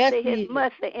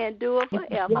mercy endure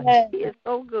forever. He is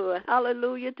so good.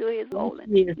 Hallelujah to His holy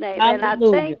name. And I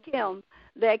thank Him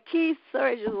that Keith's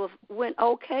surgery went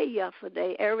okay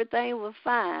yesterday. Everything was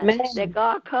fine. That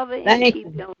God covered and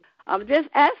keep him. I'm just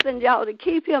asking y'all to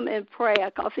keep him in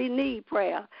prayer because he needs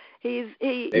prayer. His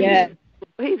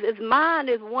mind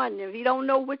is wondering. He don't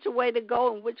know which way to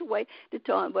go and which way to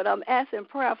turn. But I'm asking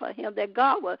prayer for him that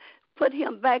God will put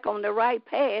him back on the right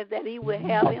path, that He will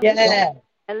have him to go.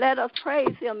 And let us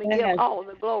praise Him and give all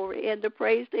the glory and the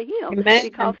praise to Him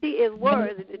because He is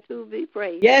worthy to be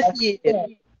praised. Yes, He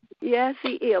is. Yes,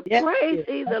 He is. Praise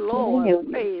ye the Lord.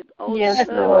 Praise, the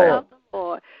servant of the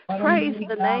Lord. Praise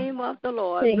the name of the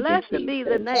Lord. Blessed be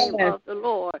the name of the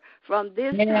Lord from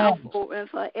this time forward and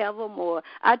forevermore.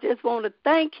 I just want to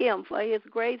thank Him for His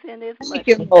grace and His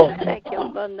mercy. Thank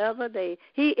Him for another day.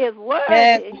 He is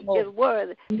worthy. He is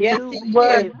worthy to be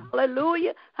praised.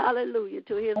 Hallelujah. Hallelujah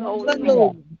to His holy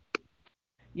name.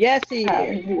 Yes, He is.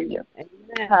 Hallelujah.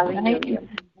 Amen. Hallelujah.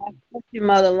 God bless you,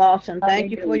 Mother Lawson.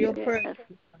 Thank you for your prayer.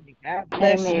 God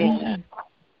bless you.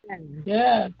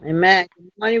 Yeah. Amen.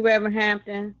 Good morning, Reverend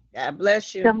Hampton. God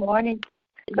bless you. Good morning.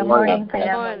 Good morning,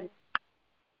 family.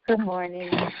 Good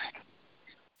morning.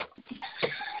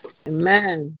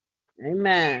 Amen.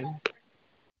 Amen.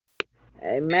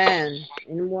 Amen.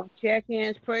 Any more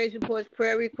check-ins, praise reports,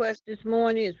 prayer requests this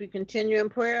morning as we continue in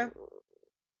prayer?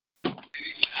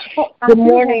 Good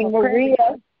morning, Maria.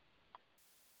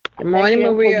 Good morning,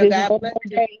 Maria. God bless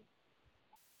you.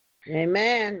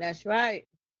 Amen. That's right.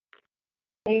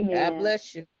 Amen. God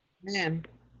bless you. Amen.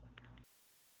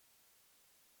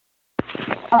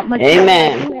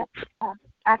 Amen.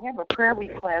 I have a prayer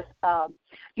request.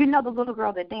 You know the little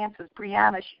girl that dances,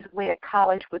 Brianna, she's away at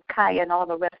college with Kaya and all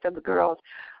the rest of the girls.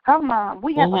 Her mom,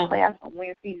 we have a class on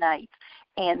Wednesday nights,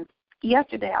 and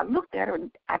yesterday I looked at her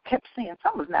and I kept saying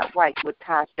something's not right with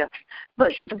Tasha.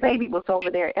 But the baby was over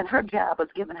there, and her job was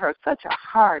giving her such a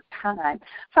hard time.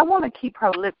 So I want to keep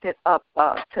her lifted up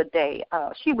today.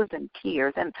 She was in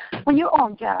tears. And when you're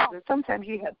on jobs, and sometimes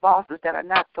you have bosses that are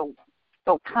not so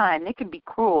kind, they can be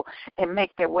cruel and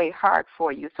make their way hard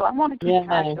for you. So I want to keep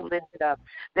Tasha lifted up,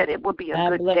 that it will be a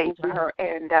good day for her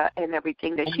and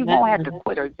everything, that she won't have to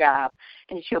quit her job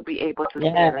and she'll be able to stay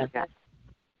at her job.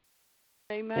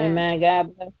 Amen. Amen.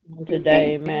 God bless you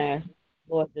today. Amen.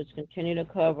 Lord, just continue to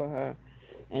cover her.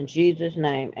 In Jesus'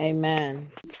 name. Amen.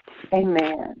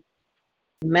 Amen.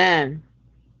 Amen.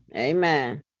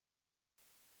 Amen.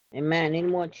 Amen. Any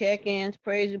more check-ins,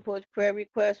 praise reports, prayer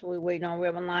requests? We're waiting on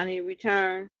Reverend Lonnie to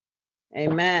return.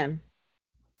 Amen.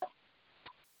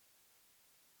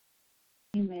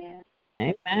 Amen.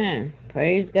 Amen.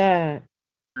 Praise God.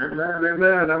 Amen,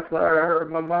 amen. I'm sorry I heard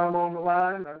my mom on the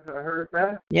line. I heard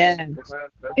that. Yeah. That's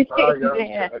sorry,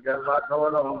 I got a lot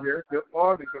going on here. Good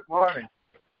morning. Good morning.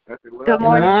 Good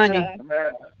morning.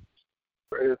 Amen.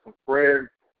 Praise some prayers.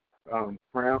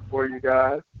 Praying for you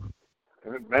guys.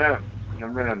 Amen.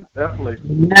 Amen. Definitely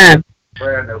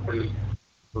praying that we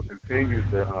will continue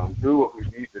to do what we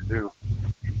need to do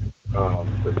to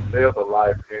live a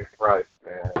life in Christ,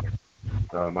 man.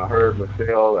 I heard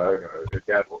Michelle, it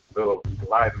got a little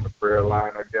light in the prayer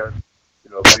line, I guess.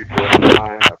 You know, people in the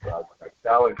line, I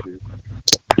challenge you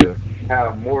to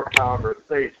have more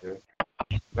conversation,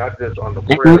 not just on the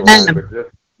prayer line, but just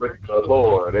with the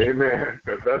Lord. Amen.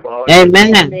 Because that's all it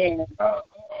is.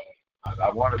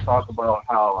 I want to talk about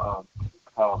how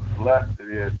blessed it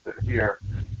is to hear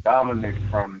Dominic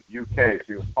from UK.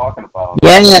 She was talking about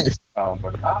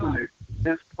but Dominic,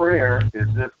 his prayer is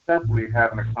just simply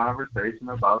having a conversation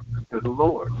to the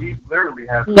Lord. He literally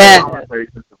has a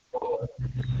conversation to the Lord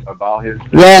about his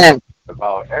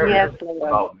about everything,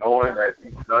 about knowing that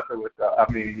he's nothing with God.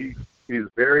 I mean, he's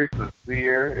very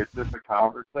sincere. It's just a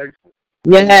conversation.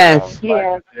 Yes.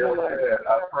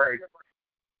 I pray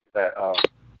that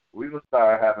we will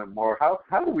start having more.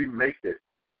 How do we make it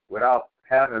without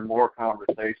having more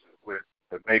conversations with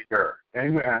the Maker?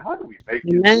 Amen. How do we make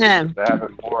it to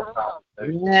having more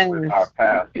conversations with our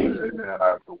pastor?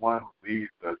 Amen. The one who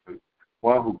leads us, the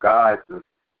one who guides us,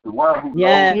 the one who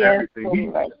knows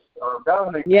everything.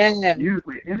 Dominic,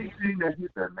 usually anything that he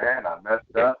said, man, I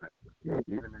messed up. And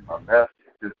even in my mess,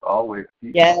 just always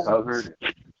keep me covered.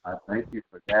 And I thank you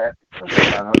for that. I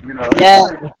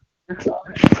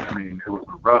mean, it was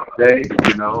a rough day,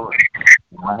 you know,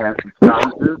 and I had some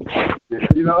challenges,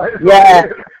 you know.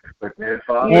 But then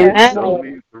Father showed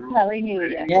me through.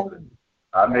 Hallelujah.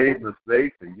 I made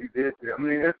mistakes, and you did. I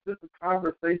mean, it's just a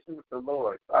conversation with the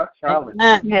Lord. So I challenge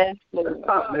you. Let's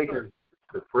not making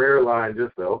the prayer line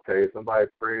just okay, somebody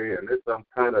pray, and there's some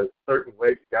kind of certain way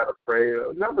you got to pray.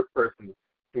 Another person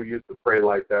who used to pray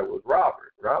like that was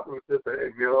Robert. Robert was just, he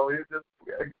just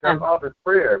got off his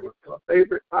prayer. It was my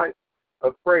favorite type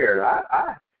of prayer.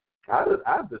 I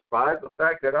despise the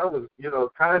fact that I was,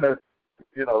 kind of,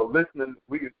 listening.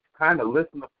 We kind of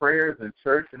listen to prayers in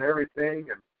church and everything,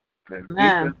 and we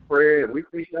just pray, and we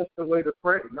think that's the way to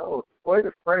pray. No, the way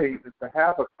to pray is to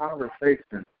have a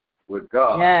conversation with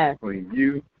God between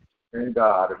you and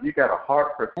God. If you got a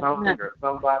heart for something or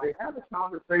somebody, have a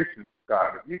conversation with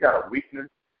God. If you got a weakness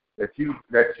that you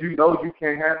know you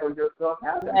can't handle yourself,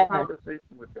 have that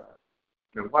conversation with God.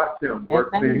 And watch Him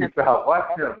work things out.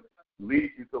 Watch Him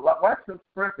lead you. Watch Him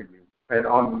strengthen you. And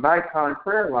on the nighttime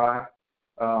prayer line,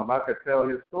 I could tell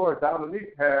his story.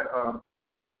 Dominique had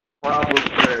problems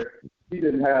where he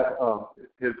didn't have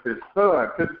his son,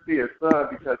 couldn't see his son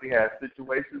because he had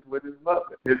situations with his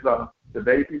mother, the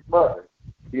baby's mother.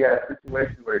 He had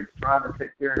situations where he's trying to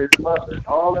take care of his mother,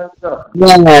 all that stuff.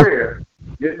 Prayer,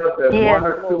 getting up at 1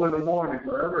 or 2 in the morning,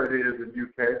 wherever it is in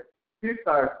UK, he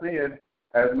started seeing,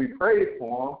 as we prayed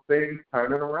for him, things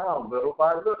turning around little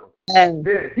by little.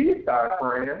 Then he started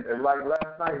praying, and like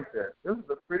last night he said, this is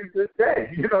a pretty good day.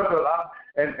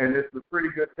 And it's a pretty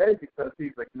good day because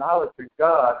he's acknowledging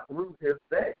God through his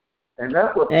day. And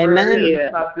that's what prayer is.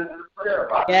 It's not just a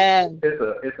prayer.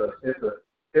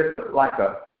 It's like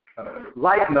a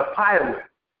lighting a pilot.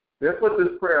 That's what this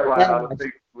prayer line I would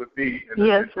think would be.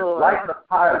 Lighting a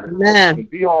pilot. And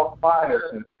be on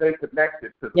fire and stay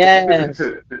connected to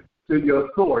your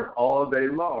source all day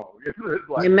long. It's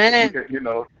like,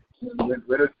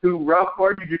 when it's too rough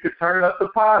for you, you can turn up the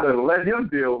pot and let him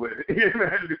deal with it.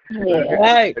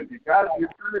 Right. You got to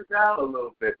turn it down a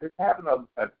little bit. Just having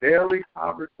a daily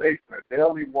conversation, a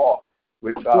daily walk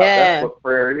with God. That's what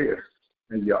prayer is.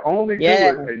 And you only do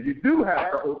it, and you do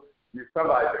have to.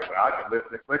 Somebody said, well, I can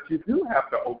listen, but you do have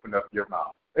to open up your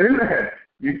mouth. Amen.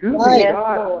 You do.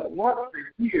 God wants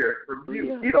to hear from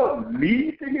you. He don't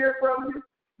need to hear from you,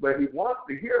 but he wants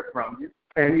to hear from you.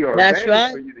 And he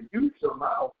ordained for you to use your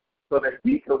mouth so that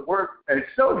he can work and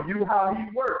show you how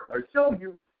he works, or show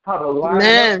you how to line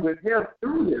up with him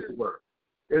through his work.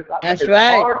 It's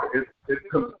hard, it's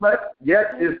complex,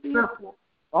 yet it's simple.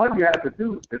 All you have to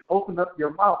do is open up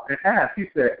your mouth and ask. He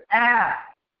said, ask,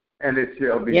 and it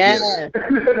shall be given.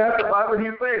 That's why would he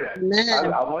say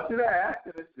that? I want you to ask,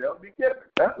 and it shall be given.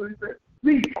 That's what he said.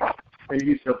 Seek, and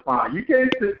you shall find. You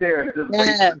can't sit there and just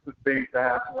wait for things to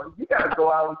happen. You got to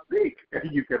go out and seek,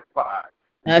 and you can find.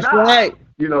 That's right.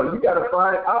 You got to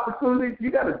find opportunities. You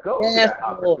got to go to that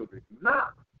opportunity.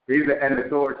 And the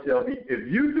door shall be.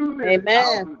 If you do this,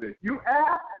 I'll do this. You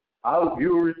ask,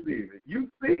 you will receive it. You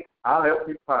seek, I'll help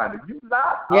you find it. You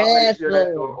knock, I'll make sure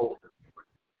that door opens.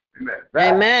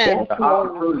 Amen. The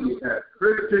opportunity as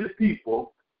Christian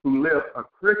people who live a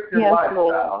Christian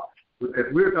lifestyle.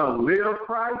 If we're going to live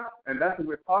Christ, and that's what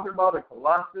we're talking about in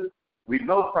Colossians, we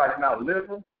know Christ now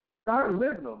living. Start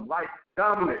living them like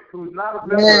Dominic, who's not a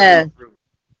member of the group.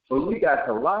 But we got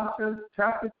Colossians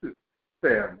chapter 2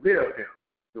 saying, live him.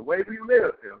 The way we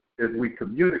live him is we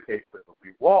communicate with him,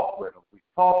 we walk with him, we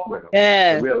talk with him.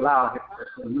 And we allow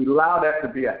that to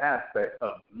be an aspect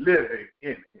of living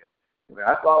in him.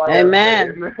 That's all I have to say.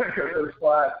 Amen. That's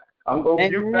why I'm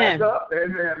going to mute back up.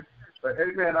 Amen. But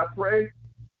amen, I pray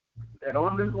that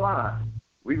on this line,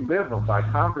 we live them by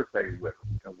conversating with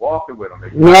them and walking with them.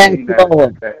 And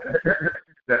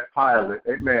that pilot,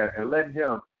 amen, and let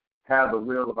him have the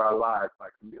will of our lives by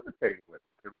communicating with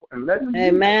him. And let him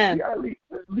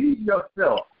lead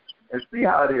yourself and see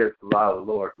how it is to allow the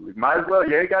Lord. You might as well,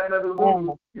 you ain't got nothing to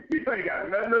lose. You ain't got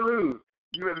nothing to lose.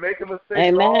 You've been making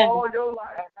mistakes all your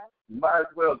life. You might as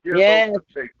well give those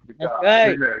mistakes to God.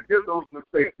 Amen. Give those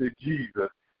mistakes to Jesus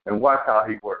and watch how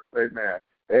he works. Amen.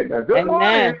 Amen. Good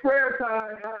morning. Prayer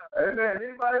time. Amen.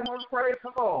 Anybody want to pray?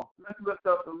 Come on. Let's lift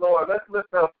up the Lord. Let's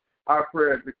lift up our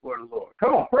prayers before the Lord.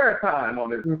 Come on, prayer time on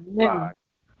this slide.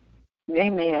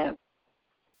 Amen.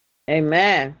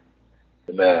 Amen.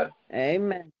 Amen.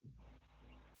 Amen.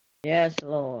 Yes,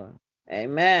 Lord.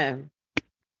 Amen.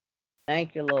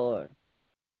 Thank you, Lord.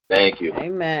 Thank you.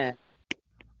 Amen.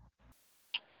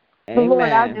 Amen. Lord,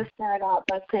 I'll just start out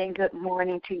by saying good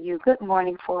morning to you. Good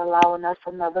morning for allowing us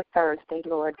another Thursday,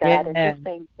 Lord God, and just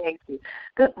saying thank you.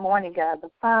 Good morning, God the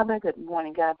Father. Good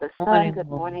morning, God the Son. Good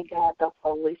morning, God the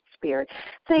Holy Spirit.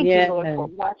 Thank you, Lord, for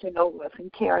watching over us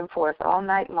and caring for us all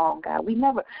night long, God. We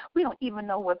don't even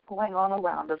know what's going on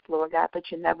around us, Lord God, but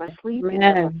you never sleep, you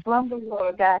never slumber,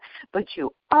 Lord God, but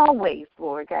you always,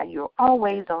 Lord God, you're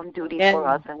always on duty for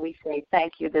us, and we say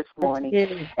thank you this morning.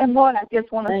 And Lord, I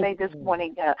just want to say this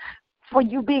morning, for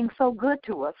you being so good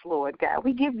to us, Lord God.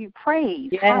 We give you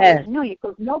praise. Hallelujah,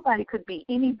 because nobody could be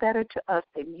any better to us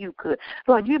than you could.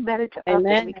 Lord, you're better to us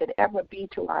than we could ever be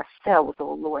to ourselves,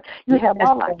 oh Lord. You have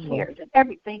all our cares and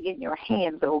everything in your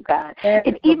hands, oh God.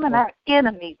 And even our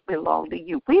enemies belong to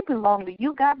you. We belong to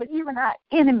you, God, but even our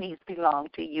enemies belong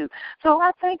to you. So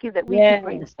I thank you that we can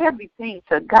bring everything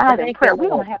to God in prayer. We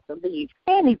don't have to leave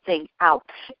anything out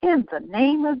in the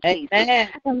name of Jesus.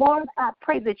 And Lord, I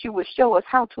pray that you would show us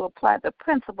how to apply the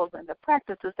principles and the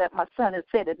practices that my son has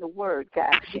said in the word,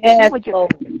 God. If you would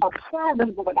just apply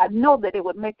them, Lord, I know that it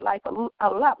would make life a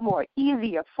lot more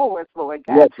easier for us, Lord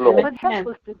God. But help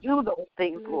us to do those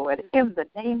things, Lord, in the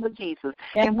name of Jesus.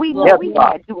 And we know we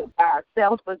can't do it by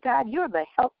ourselves, but God, you're the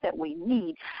help that we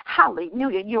need.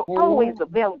 Hallelujah. You're always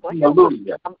available.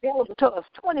 Available to us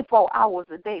 24 hours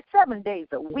a day, 7 days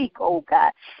a week, oh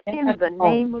God, in the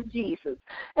name of Jesus.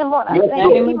 And Lord, I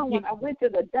thank you. Even when I went to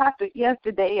the doctor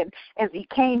yesterday, and as he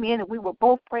came in and we were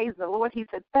both praising the Lord, he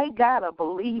said, thank God, a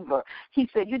believer. He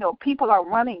said, people are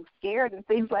running scared and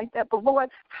things like that, but Lord,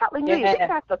 hallelujah, they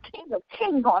got the King of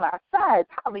Kings on our side.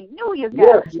 Hallelujah,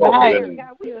 God.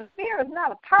 Fear is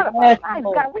not a part of our lives,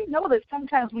 God. We know that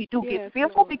sometimes we do get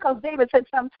fearful because David said,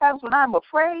 sometimes when I'm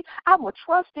afraid, I will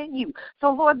trust in you.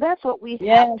 So, Lord, that's what we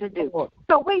have to do.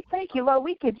 So we thank you, Lord.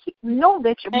 We can know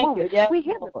that you're moving. We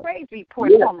hear the praise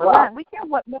reports on the line. We hear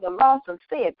what Mother Lawson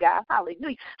said, God.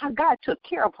 Hallelujah. How God took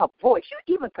care of her voice.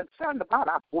 You're even concerned about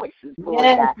our voices, Lord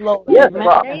God. In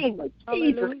the name of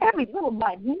Jesus, every little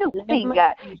minute thing,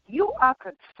 God, you are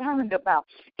concerned about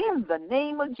in the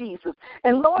name of Jesus.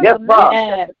 And Lord,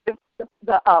 the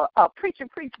the preacher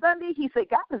preached Sunday, he said,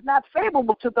 God is not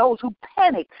favorable to those who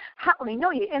panic.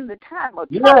 Hallelujah, in the time of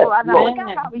trouble. And I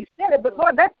forgot how he said it, but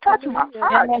Lord, that touched my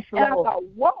heart. And I thought,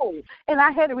 whoa. And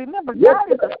I had to remember,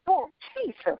 God is a storm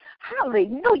chaser.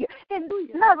 Hallelujah. And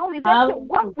not only that, he'll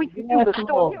walk with you through the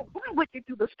storm. He'll run with you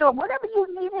through the storm. Whatever you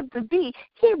need him to be,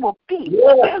 he will be.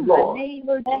 In the name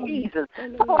of Jesus.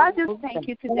 So I just thank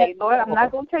you today, Lord. I'm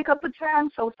not going to take up the time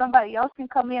so somebody else can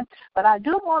come in, but I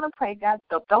do want to pray, God,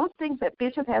 those things that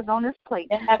Bishop has on his plate,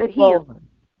 that he is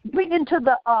bringing to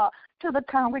the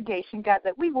congregation, God,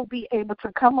 that we will be able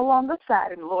to come along the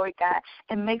side, and Lord God,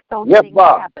 and make those things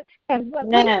happen. And what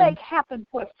we make happen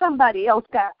for somebody else,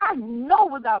 God, I know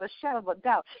without a shadow of a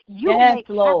doubt, you make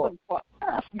happen for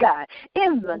us, God,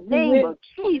 in the name of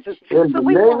Jesus. So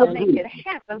we want to make it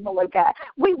happen, Lord God.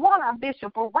 We want our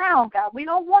bishop around, God. We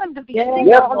don't want him to be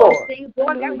sick all those things,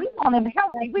 Lord God. We want him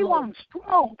healthy. We want him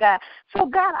strong, God. So,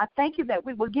 God, I thank you that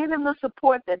we will give him the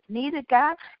support that's needed,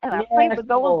 God. And I pray for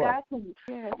those, God, who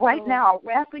right now are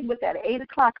wrestling with that 8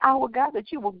 o'clock hour, God,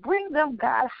 that you will bring them,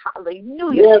 God,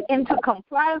 hallelujah, into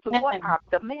compliance with what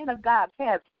the man of God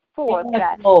has for us,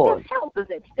 God. His health is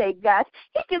at stake, God.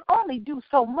 He can only do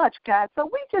so much, God. So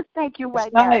we just thank you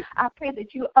right now. I pray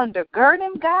that you undergird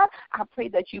him, God. I pray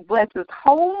that you bless his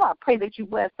home. I pray that you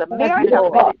bless the marriage. I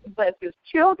pray that you bless his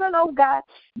children, oh God,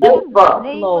 in the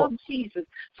name of Jesus.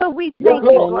 So we thank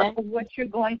you, Lord, for what you're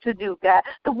going to do, God.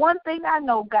 The one thing I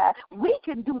know, God, we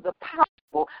can do the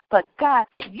possible, but God,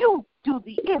 you do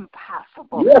the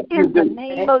impossible in the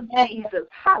name of Jesus.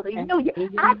 Hallelujah.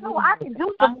 I know I can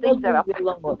do some things that are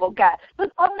possible, God,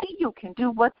 but only you can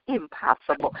do what's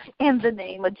impossible in the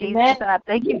name of Jesus. And I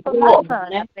thank you for my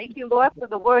son. I thank you, Lord, for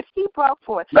the words he brought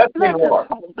forth. Bless his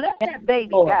home. Bless that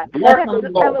baby, God. Bless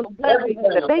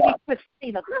the baby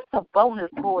Christina. Bless the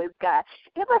bonus boys, God.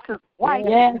 And bless his wife,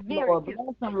 Mary,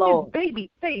 his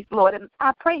baby Faith, Lord. And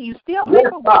I pray you still make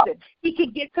a way that he can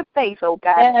get to Faith, oh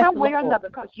God, some way or another,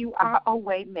 because you are a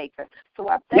way maker. So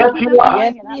I thank you this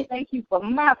morning, and I thank you for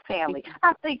my family.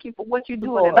 I thank you for what you're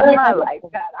doing in my life,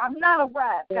 God. I'm not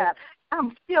arrived, God.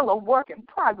 I'm still a work in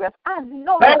progress. I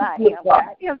know that I am,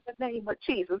 God, in the name of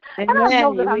Jesus. And I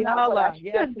know that I'm not what I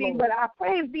should be, but I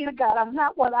praise be to God, I'm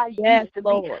not what I used to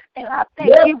be. And I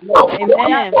thank you for it.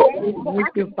 Amen. I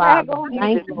can brag on you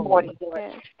this morning,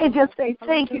 Lord, and just say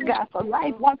thank you, God, for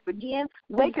life once again,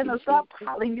 waking us up,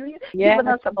 hallelujah, giving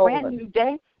us a brand new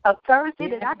day. A Thursday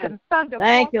that I can thunder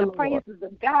forth the praises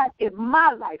of God in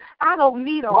my life. I don't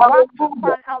need a rock to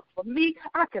cry out for me.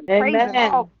 I can praise Him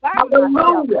all by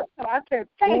myself. So I said,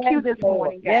 thank you this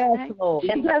morning, God.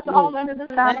 And bless all under the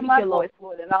sound of my voice,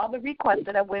 Lord, and all the requests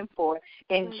that I went for.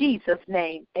 In Jesus'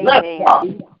 name, amen.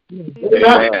 Amen.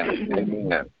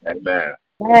 Amen.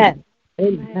 Amen.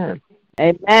 Amen.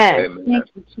 Amen.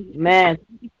 Amen.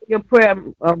 Your prayer,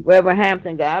 Reverend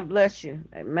Hampton. God bless you.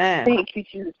 Amen. Thank you,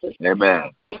 Jesus. Amen.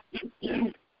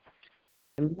 Amen.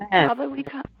 Father, we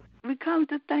come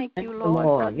to thank you, Lord,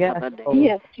 for another day.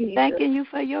 Yes, Jesus. Thanking you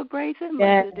for your grace and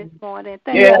mercy this morning.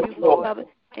 Thank you, Lord,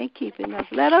 and keeping us.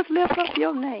 Let us lift up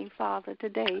your name, Father,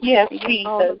 today. Yes, and Jesus. give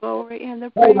all the glory and the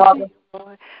praise to you,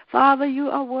 Lord. Father, you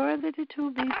are worthy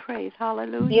to be praised.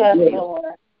 Hallelujah. Yes, Lord.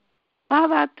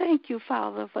 Father, I thank you,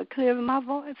 Father, for clearing my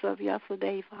voice of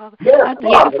yesterday, Father. I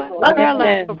thank you for the prayer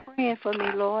line for praying for me,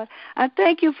 Lord. I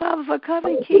thank you, Father, for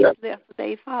covering Keith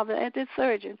yesterday, Father, at the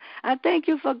surgeon. I thank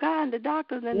you for guiding the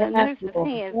doctors and the nurses'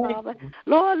 hands, Father.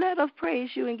 Lord, let us praise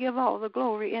you and give all the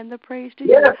glory and the praise to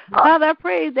you. Father, I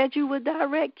pray that you would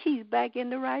direct Keith back in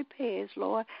the right path,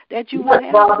 Lord, that you would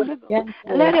help him to go.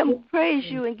 And let him praise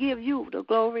you and give you the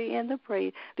glory and the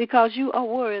praise, because you are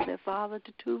worthy, Father,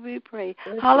 to be praised.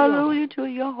 Hallelujah to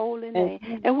your holy name.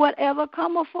 And whatever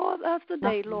come before us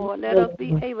today, Lord, let us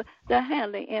be able to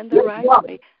handle it in the right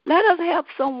way. Let us help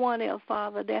someone else,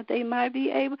 Father, that they might be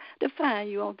able to find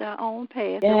you on their own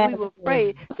path. And we will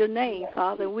praise your name,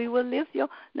 Father. We will lift your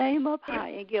name up high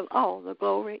and give all the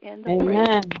glory and the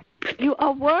praise. You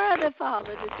are worthy,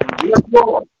 Father, to do this.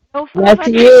 So,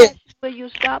 Father, will you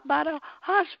stop by the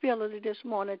hospital this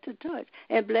morning to touch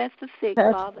and bless the sick,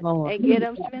 Father, and get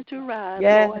them strength to rise,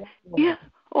 Lord. Yeah.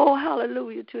 Oh,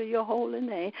 hallelujah to your holy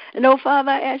name. And, oh,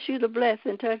 Father, I ask you to bless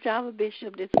and touch our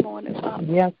bishop this morning, Father.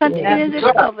 Continue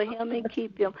to cover him and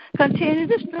keep him. Continue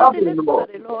to strengthen his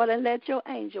body, Lord, and let your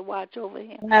angel watch over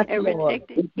him and protect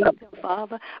and keep him,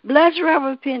 Father. Bless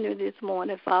Reverend Penny this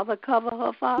morning, Father. Cover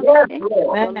her, Father, and keep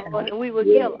her, Lord, and we will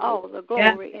give all the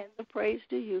glory and the praise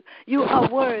to you. You are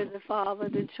worthy, Father,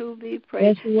 to be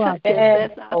praised.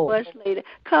 Bless our first lady.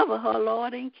 Cover her,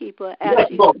 Lord, and keep her as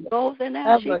she goes and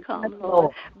as she comes,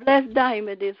 Lord. Bless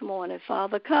Diamond this morning,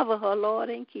 Father. Cover her, Lord,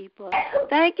 and keep her.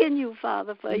 Thanking you,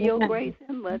 Father, for your grace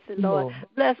and mercy, Lord.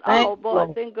 Bless all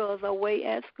boys and girls away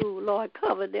at school, Lord.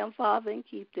 Cover them, Father, and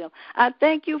keep them. I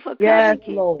thank you for covering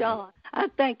King John. I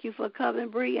thank you for covering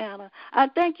Brianna. I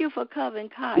thank you for covering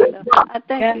Kyla. I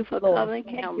thank you for covering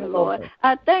Cameron, Lord.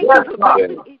 I thank you for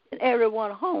bringing each and every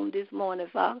one home this morning,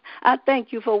 Father. I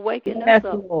thank you for waking us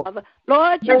up, Father.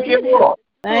 Lord, you didn't have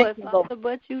to do it, Father,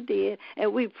 but you did,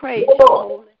 and we praise your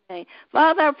holy name.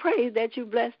 Father, I pray that you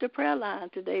bless the prayer line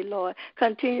today, Lord.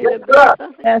 Continue to bless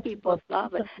us and keep us,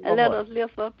 Father, and let us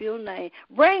lift up your name.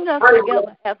 Bring us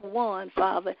together as one,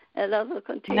 Father, and let us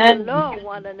continue to love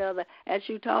one another as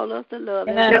you told us to love,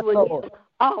 and we will give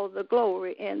all the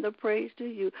glory and the praise to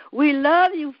you. We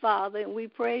love you, Father, and we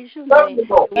praise your name.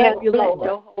 We bless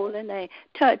your holy name.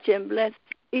 Touch and bless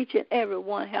each and every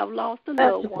one have lost a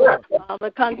loved one.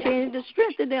 Father, continue to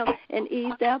strengthen them and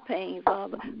ease their pain,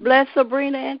 Father. Bless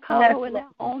Sabrina and Carlo and their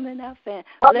home and their family.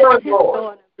 Bless his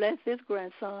daughter. Bless his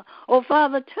grandson. Oh,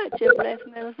 Father, touch and bless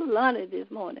Minister Lonnie this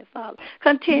morning, Father.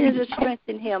 Continue to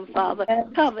strengthen him, Father.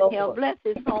 Cover him. Bless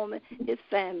his home and his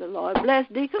family, Lord. Bless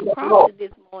Deacon Crawford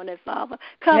this morning, Father.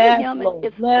 Cover him and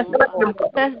his home, Father.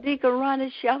 Bless Deacon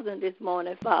Ronnie Shelton this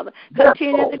morning, Father.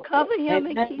 Continue to cover him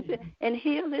and keep him and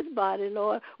heal his body,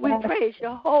 Lord. We praise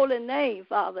your holy name,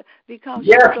 Father, because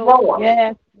you're so good.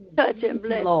 Touch and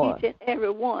bless each and every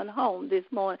one home this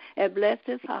morning and bless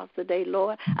this house today,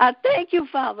 Lord. I thank you,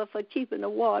 Father, for keeping the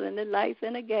water and the lights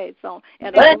and the gas on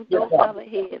and the roof over our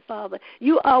head, Father.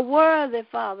 You are worthy,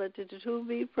 Father, to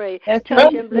be praised.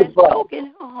 Touch and bless Coke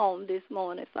in her home this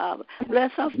morning, Father.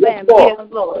 Bless her family.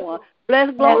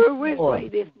 Bless Glory Ridgeway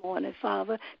this morning,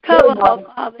 Father. Cover her,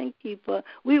 Father, and keep her.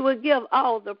 We will give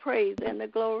all the praise and the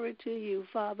glory to you,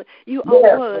 Father. You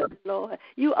are worthy, Lord.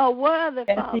 You are worthy,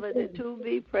 Father, to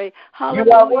be praised.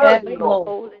 Hallelujah to your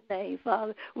holy name,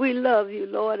 Father. We love you,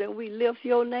 Lord, and we lift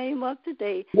your name up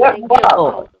today and give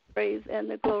all the praise and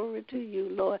the glory to you,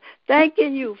 Lord.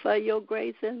 Thanking you for your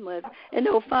grace and mercy. And,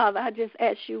 oh, Father, I just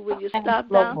ask you, will you stop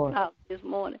down south this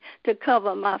morning to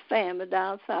cover my family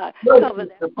down south, cover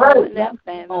their home and their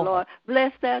family, Lord.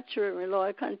 Bless their children,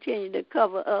 Lord. Continue to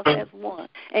cover us as one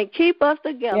and keep us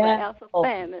together as a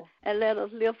family and let us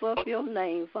lift up your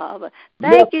name, Father.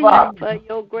 Thanking you for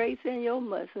your grace and your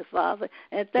mercy, Father,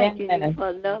 and thanking you for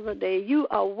another day. You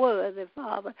are worthy,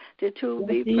 Father, to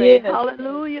be praised.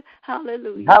 Hallelujah,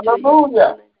 hallelujah.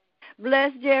 Hallelujah.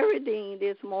 Bless Jerry Dean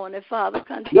this morning, Father.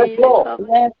 Continue to cover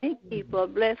and keep her.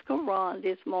 Bless Karan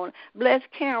this morning. Bless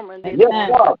Cameron this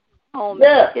morning. Home,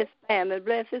 his family,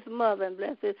 bless his mother, and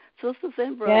bless his sisters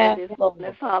and brothers this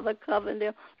morning. Father, cover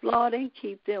them, Lord, and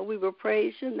keep them. We will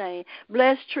praise your name.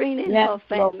 Bless Trina and her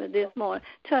family this morning.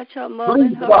 Touch her mother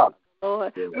and her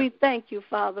Lord. We thank you,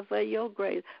 Father, for your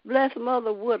grace. Bless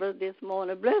Mother Woodard this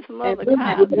morning. Bless Mother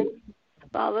Kyle.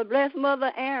 Father, bless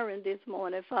Mother Aaron this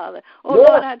morning, Father. Oh,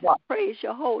 Lord, I just praise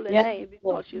your holy name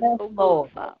because you're so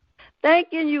good, Father.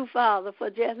 Thanking you, Father, for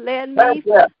just letting me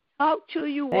talk to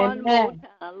you one more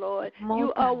time, Lord.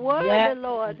 You are worthy,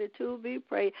 Lord, to be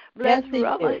praised. Bless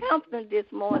Reverend Hampton this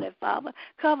morning, Father.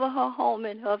 Cover her home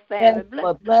and her family.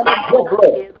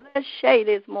 Bless Shay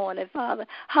this morning, Father.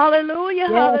 Hallelujah,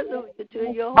 hallelujah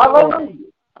to your holy name.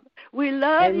 We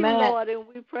love you, Lord, and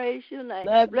we praise your name.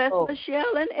 Bless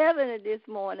Michelle and Evan this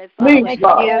morning, Father.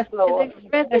 Yes, Lord.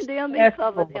 Strengthen them and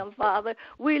cover them, Father.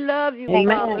 We love you,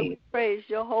 Father. We praise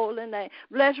your holy name.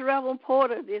 Bless Reverend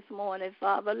Porter this morning,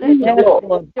 Father. Let your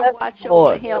watch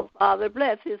over him, Father.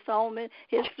 Bless his home and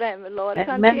his family, Lord.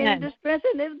 Continue to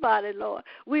strengthen his body, Lord.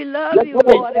 We love you,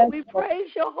 Lord, and we praise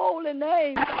your holy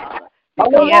name, Father.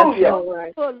 Hallelujah.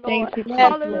 Lord.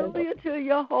 Hallelujah to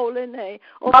your holy name.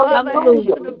 Oh, Father, I ask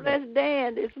you to bless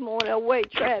Dan this morning, away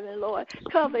traveling, Lord.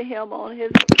 Cover him on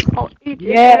each and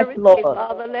every day,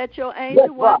 Father. Let your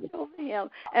angel watch over him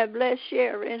and bless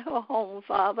Sherry in her home,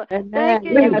 Father. Thank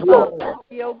you, Father,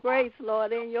 for your grace,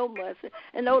 Lord, and your mercy.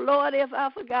 And, oh, Lord, if I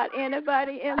forgot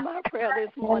anybody in my prayer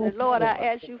this morning, Lord, I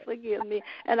ask you forgive me.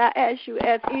 And I ask you,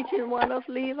 as each and one of us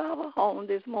leave our home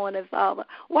this morning, Father,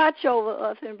 watch over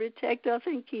us and protect us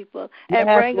and keep us and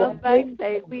bring us back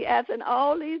safe. We ask in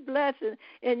all these blessings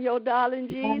in your darling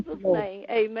Jesus' name.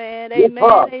 Amen, amen,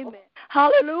 amen.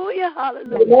 Hallelujah,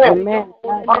 hallelujah. Amen.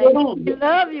 We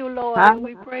love you, Lord, and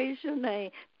we praise your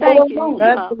name. Thank you,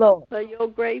 Father, for your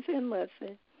grace and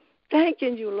mercy.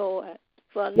 Thanking you, Lord,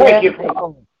 for another day.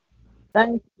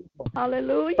 Thank you.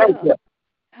 Hallelujah. Thank you.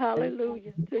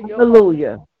 Hallelujah.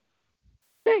 Hallelujah.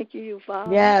 Thank you,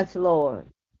 Father. Yes, Lord.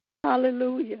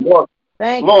 Hallelujah. Lord,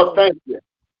 thank you.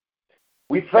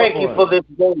 We thank you for this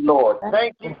day, Lord.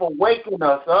 Thank you for waking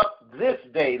us up this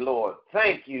day, Lord.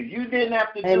 Thank you. You didn't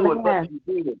have to do it, but you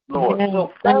did it, Lord. Amen.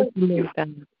 So thank you.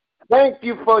 Thank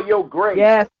you for your grace.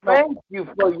 Yes, thank you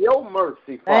for your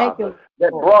mercy, Father,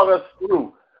 that brought us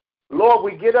through. Lord,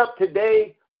 we get up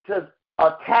today to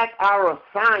attack our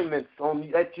assignments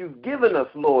that you've given us,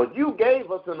 Lord. You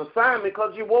gave us an assignment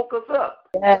because you woke us up.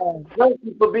 Yes. Thank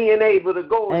you for being able to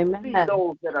go and see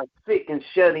those that are sick and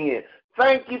shut in.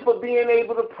 Thank you for being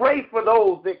able to pray for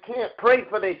those that can't pray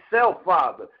for themselves,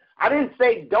 Father. I didn't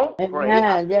say don't pray.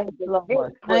 I said they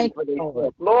can't pray for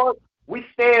themselves. Lord, we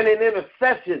stand in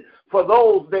intercession for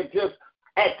those that just,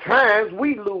 at times,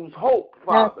 we lose hope,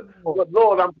 Father. But,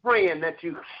 Lord, I'm praying that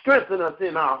you strengthen us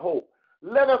in our hope.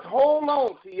 Let us hold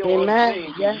on to your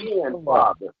unchanged hand,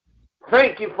 Father.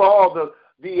 Thank you for all the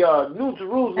New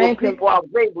Jerusalem people I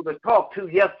was able to talk to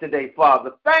yesterday,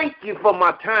 Father. Thank you for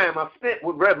my time I spent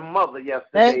with Reverend Mother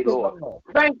yesterday, Lord.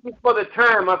 Thank you for the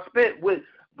time I spent with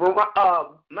with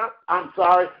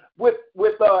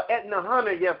Edna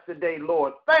Hunter yesterday,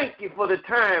 Lord. Thank you for the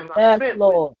time I spent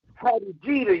with Hattie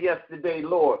Jeter yesterday,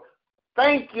 Lord.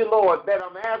 Thank you, Lord, that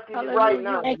I'm asking you right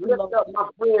now to lift up my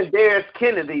friend Darius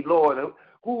Kennedy, Lord,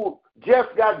 who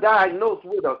just got diagnosed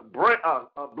with a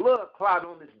blood clot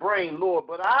on his brain, Lord.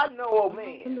 But I know a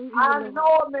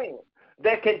man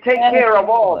that can take care of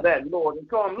all that, Lord. And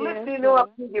so I'm lifting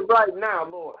up to you right now,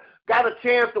 Lord. Got a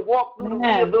chance to walk through the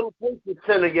Rehabilitation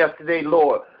Center yesterday,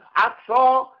 Lord. I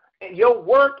saw your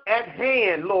work at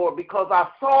hand, Lord, because I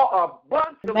saw a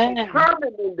bunch of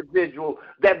determined individuals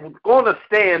that were going to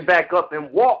stand back up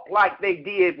and walk like they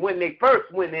did when they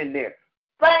first went in there.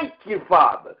 Thank you,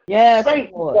 Father. Yes, thank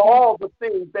you for all the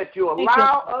things that you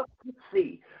allow us to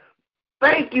see.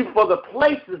 Thank you for the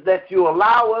places that you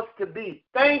allow us to be.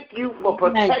 Thank you for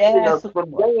protecting us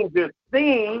from dangers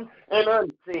seen and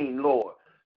unseen, Lord.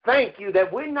 Thank you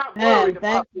that we're not worried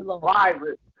about the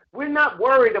virus. We're not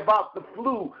worried about the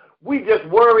flu. We just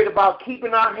worried about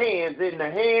keeping our hands in the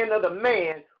hand of the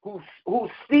man who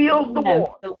steals the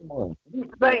water. We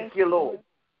thank you, Lord.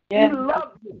 We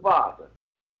love you, Father.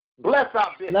 Bless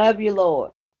our bishop. Love you,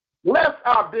 Lord. Bless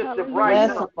our bishop right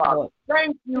now, Father.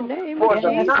 Thank you for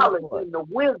the knowledge and the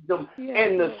wisdom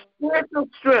and the spiritual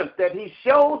strength that he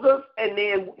shows us and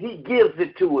then he gives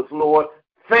it to us, Lord.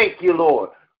 Thank you,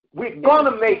 Lord. We're going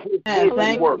to make his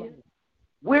vision work.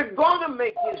 We're going to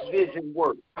make his vision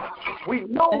work. We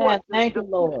know what the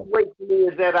situation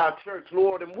is at our church,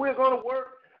 Lord, and we're going to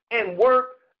work and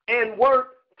work and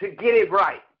work to get it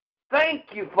right.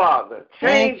 Thank you, Father.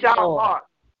 Change our hearts.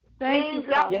 Change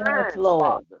our minds,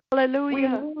 Father.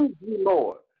 Hallelujah. We need you,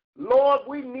 Lord. Lord,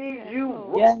 we need you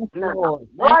Lord.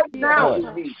 Right now.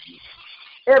 We need you.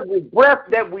 Every breath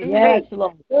that we take,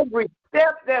 every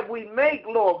step that we make,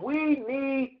 Lord, we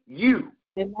need you.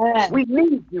 Amen. We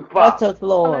need you, Father. Bless us,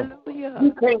 Lord. Hallelujah.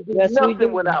 We can't do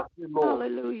nothing without you, Lord.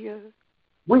 Hallelujah.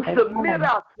 We submit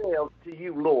ourselves to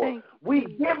you, Lord. We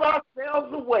give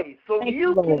ourselves away so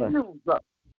you can use us.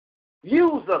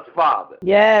 Use us, Father.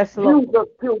 Yes, Lord. Use us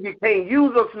till you can't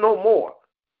use us no more.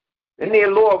 And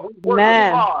then, Lord, we working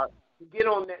hard to get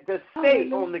on that, to stay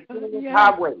on the King's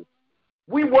highway.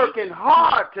 We working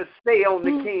hard to stay on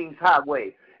the King's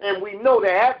highway. And we know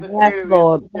the adversary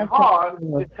is hard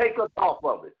to take us off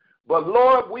of it. But,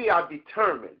 Lord, we are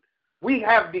determined. We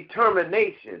have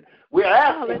determination. We're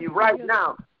asking you right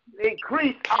now to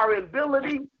increase our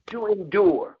ability to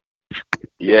endure.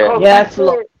 Yes,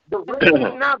 Lord. The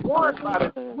race is not won by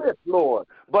the swift, Lord,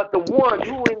 but the one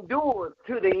who endures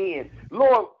to the end.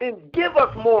 Lord, and give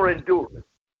us more endurance.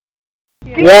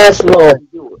 Yes, Lord.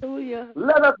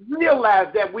 Let us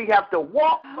realize that we have to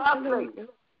walk by faith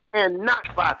and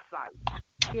not by sight.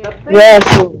 The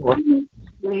things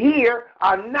here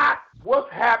are not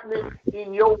what's happening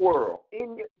in your world.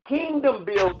 In your kingdom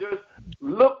builders,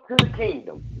 look to the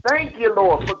kingdom. Thank you,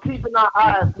 Lord, for keeping our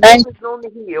eyes focused on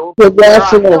the hill where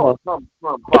our help comes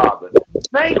from, Father.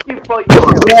 Thank you for your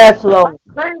help. Yes, Lord.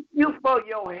 Thank you for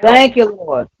your help. Thank you,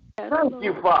 Lord. Thank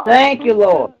you, Father. Thank you,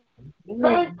 Lord.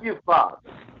 Thank you, Father.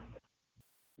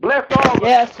 Bless all of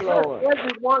us. Lord.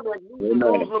 Everyone at New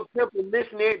Jerusalem Temple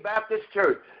Missionary Baptist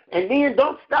Church. And then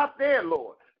don't stop there,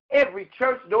 Lord. Every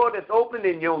church door that's open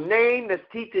in your name, that's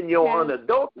teaching your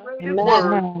unadulterated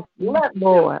word, bless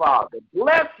your Father.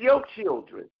 Bless your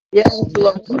children. Yes,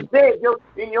 Lord. You said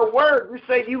in your word, you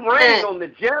say you reign on the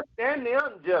just and the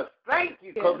unjust. Thank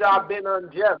you, because I've been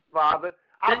unjust, Father.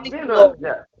 I've been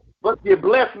unjust. But you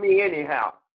bless me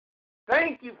anyhow.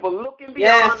 Thank you for looking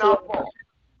beyond our faults.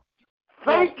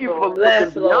 Thank you for looking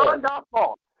beyond our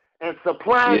faults and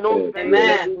supplying those things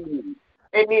that we need.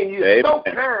 And then you're so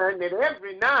kind that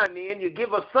every now and then you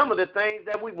give us some of the things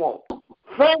that we want.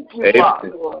 Thank you,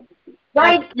 Father.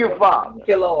 Thank you, Father. Thank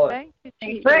you, Lord.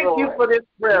 Thank you for this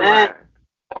prayer line.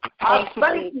 I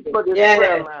thank you for this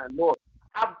prayer line, Lord.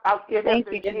 It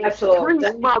has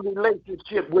increased my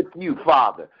relationship with you,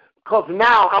 Father, because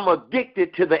now I'm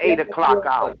addicted to the 8 o'clock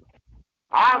hour.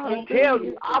 I can tell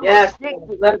you, I'm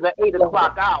addicted to the 8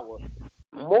 o'clock hour,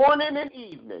 morning and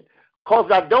evening,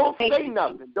 because I don't say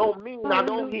nothing. Don't mean I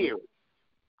don't hear it.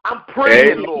 I'm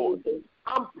praying, Lord.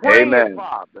 I'm praying,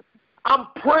 Father. I'm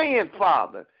praying,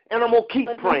 Father, and I'm going to keep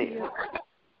praying.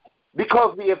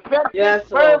 Because the effective,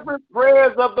 fervent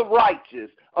prayers of the righteous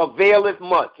availeth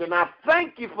much. And I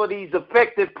thank you for these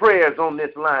effective prayers on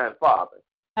this line, Father.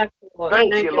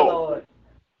 Thank you, Lord.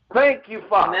 Thank you,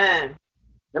 Father. Amen.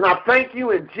 And I thank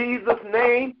you in Jesus'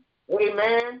 name.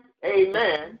 Amen.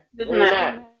 Amen.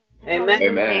 Amen. Amen.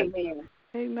 Amen.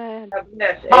 Amen.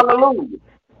 Hallelujah.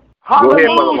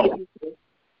 Hallelujah.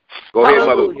 Go ahead,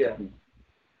 Mother.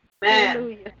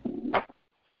 Amen.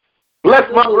 Bless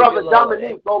my brother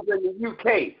Dominique over in the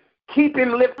UK. Keep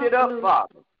him lifted up,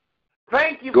 Father.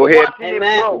 Thank you for watching him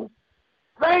grow.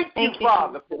 Thank you,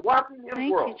 Father, for watching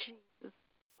him grow.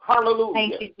 Hallelujah.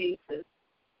 Thank you, Jesus.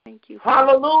 Thank you.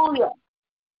 Hallelujah.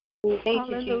 Thank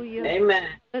you, Hallelujah. Amen.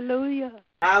 Hallelujah.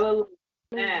 Hallelujah.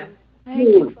 Amen.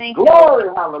 Thank you. Glory,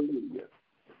 hallelujah.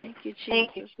 Thank you, Jesus.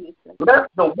 Thank you, Jesus. Bless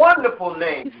the wonderful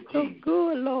name of You're so Jesus.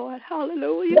 good, Lord.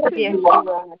 Hallelujah. Yes, you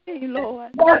are. Hey,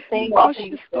 Lord. Yes, Thank you are.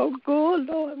 You're so good,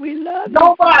 Lord. We love you.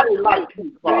 Nobody like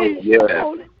you, Father. Praise your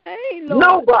holy name, Lord.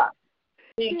 Nobody.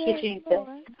 Thank you, Jesus.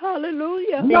 Lord.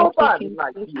 Hallelujah. Nobody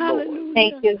like you, Lord. Hallelujah.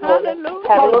 Thank you, Lord. Hallelujah.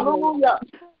 Hallelujah.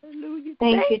 Hallelujah.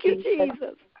 Thank Thank you, you, Jesus.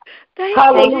 Jesus. Thank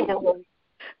Hallelujah. you, Lord.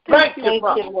 Thank you, Thank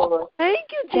Father. you, Lord. Thank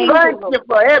you, Jesus. Thank you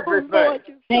for everything. Oh, Lord,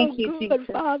 you're Thank so you, good,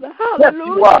 Jesus. Father. Yes,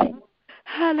 you are.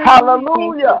 Hallelujah.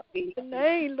 Hallelujah.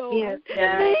 Name, Lord. Yes,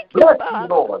 Thank you, Bless you, Father.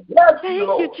 Lord. Bless you, Thank you,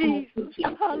 Lord. Jesus.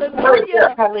 Thank Hallelujah.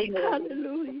 you.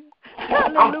 Hallelujah.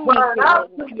 I'm Hallelujah. crying out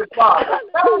to you, Father. Thank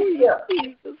you. Hallelujah,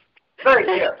 Jesus. Thank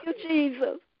you. Thank you,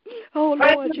 Jesus. Oh,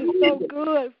 Thank Lord, you, you're so Jesus.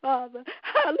 good, Father.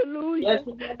 Hallelujah.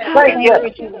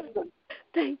 Thank you.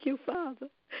 Thank you, Father.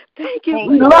 Thank you.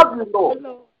 We love you, Lord.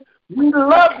 We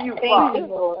love you, Father. Thank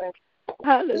you, Lord.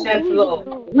 Hallelujah. Yes,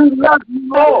 Lord. We love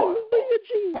you, Lord. Hallelujah,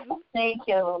 Jesus. Thank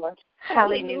you, Lord.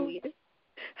 Hallelujah.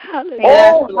 Hallelujah.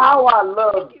 Oh, how I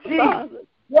love Thank you, Father. Jesus.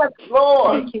 Yes,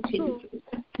 Lord. Thank you, Jesus.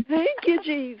 Thank you,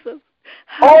 Jesus.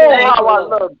 Oh, how I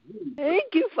love Jesus.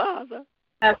 Thank you, Father.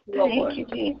 Yes, Lord. Thank you,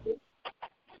 Jesus.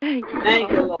 Thank you,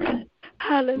 Thank you, Father. Lord.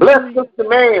 Hallelujah. Bless Sister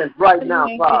Mans right now,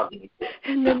 Father.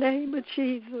 In the name of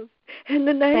Jesus. In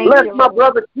the name Bless of my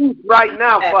brother Keith right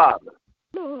now, Father.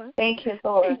 Lord. Thank you,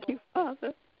 Lord. Thank you,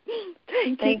 Father.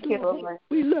 Thank you, Lord. Lord.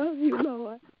 We love you,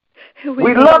 Lord.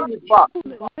 We love you,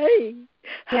 Father. Hey.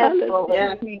 Yes, Lord.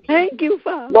 Yes. Thank you,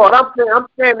 Father. Lord, I'm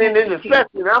standing in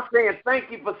intercession. I'm saying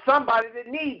thank you for somebody that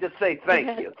needs to say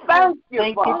thank you. Thank you,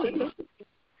 Father. You,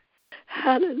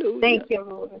 Hallelujah. Thank you,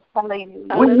 Lord.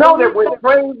 Hallelujah. We know that when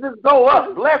praises go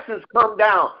up, blessings come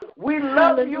down. We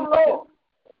love you, Lord.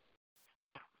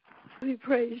 We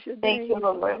praise your name. Thank you,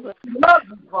 Lord. Father. We love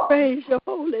you, Father. Praise your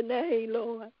holy name,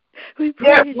 Lord. We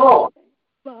praise yes, Lord. you,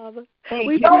 Father. Thank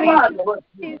we you, praise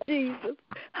you, Jesus.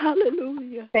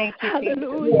 Hallelujah. Thank you,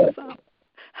 Hallelujah, Jesus. Father.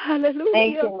 Hallelujah.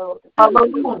 Thank you, Lord.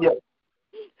 Hallelujah.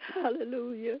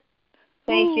 Hallelujah.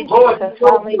 Thank you, Lord, Jesus. so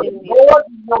Hallelujah. Lord,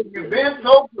 you know you've been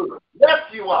so good. Yes,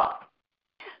 you are.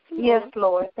 Yes,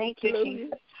 Lord. Thank you,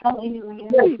 Jesus. Hallelujah.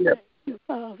 We thank you,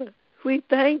 Father. We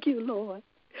thank you, Lord.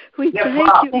 We yes,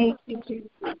 thank you. Thank you, Jesus.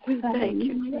 We thank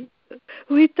you, Jesus.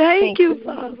 We thank you,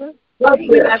 Father.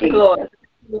 Yes, Lord.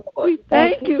 We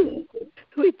thank you.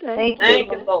 We thank you.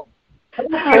 Thank you, Lord.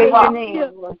 Praise your name,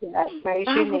 Lord God. Praise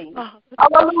your name.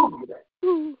 Hallelujah.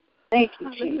 Thank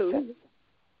you, Jesus.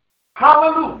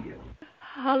 Hallelujah.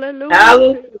 Hallelujah.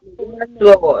 Hallelujah. Yes,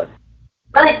 Lord.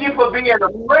 Thank you for being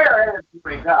a prayer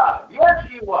answering God. Yes,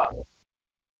 you are.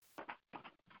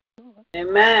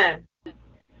 Amen.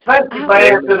 Thank you for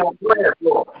answering our prayers,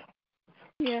 Lord.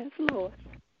 Yes, Lord.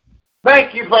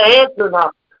 Thank you for answering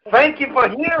us. Thank you for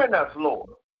hearing us, Lord.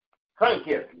 Thank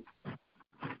you.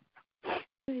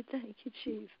 Thank you,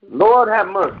 Jesus. Lord, have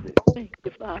mercy. Thank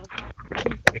you, Father.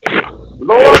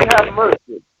 Lord, have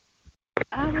mercy.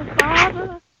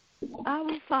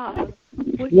 Our Father,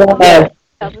 which yes. art in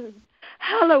heaven,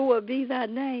 hallowed be thy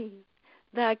name.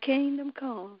 Thy kingdom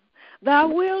come. Thy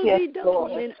will be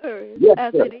done in earth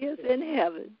as it is in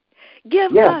heaven.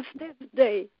 Give us this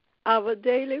day our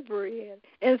daily bread,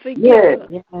 and forgive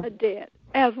us our debt,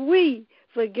 as we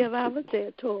forgive our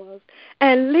debtors,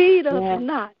 and lead us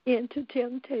not into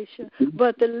temptation,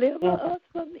 but deliver us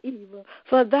from evil.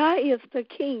 For thy is the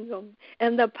kingdom,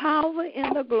 and the power,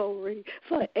 and the glory,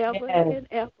 forever and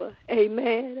ever.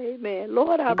 Amen, amen.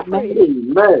 Lord, I pray.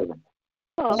 Amen.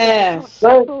 Father, yes.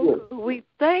 Thank you. We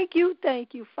thank you,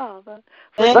 Father.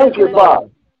 Thank you, Father.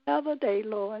 Another day,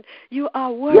 Lord. You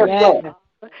are worthy. Yes,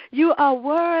 Lord. You are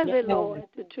worthy, Lord,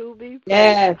 to be praised.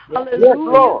 Yes. Hallelujah. Yes,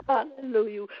 Lord.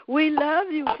 Hallelujah. We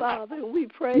love you, Father. We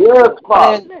praise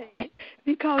your name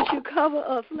because you covered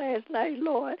us last night,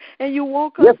 Lord, and you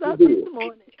woke us up this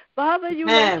morning. Father, you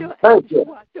let your angels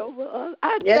watch over us.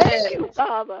 I thank you,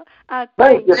 Father. I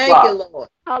thank you, Lord.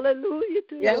 Hallelujah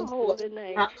to your holy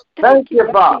name. Thank you,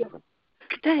 Father.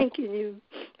 Thanking you.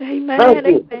 Amen. Thank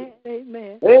you.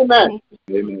 Amen. Amen.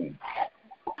 Amen.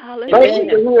 Hallelujah. Thank you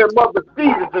for hearing Mother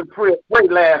Stevenson pray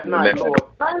last night, Lord.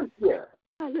 Thank you.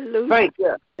 Hallelujah. Thank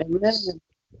you. Amen.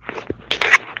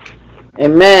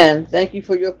 Amen. Thank you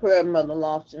for your prayer, Mother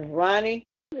Lawson. Ronnie?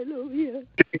 Hallelujah.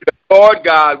 Lord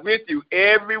God with you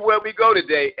everywhere we go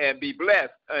today, and be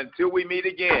blessed until we meet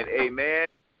again. Amen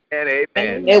and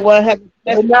amen.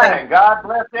 Amen. God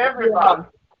bless everybody.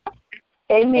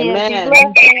 Amen. Amen. Be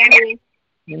blessed, family.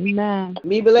 Amen.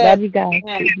 Be blessed. Love you guys.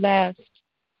 Amen. Be blessed.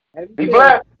 Be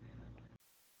blessed.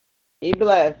 Be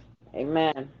blessed.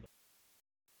 Amen.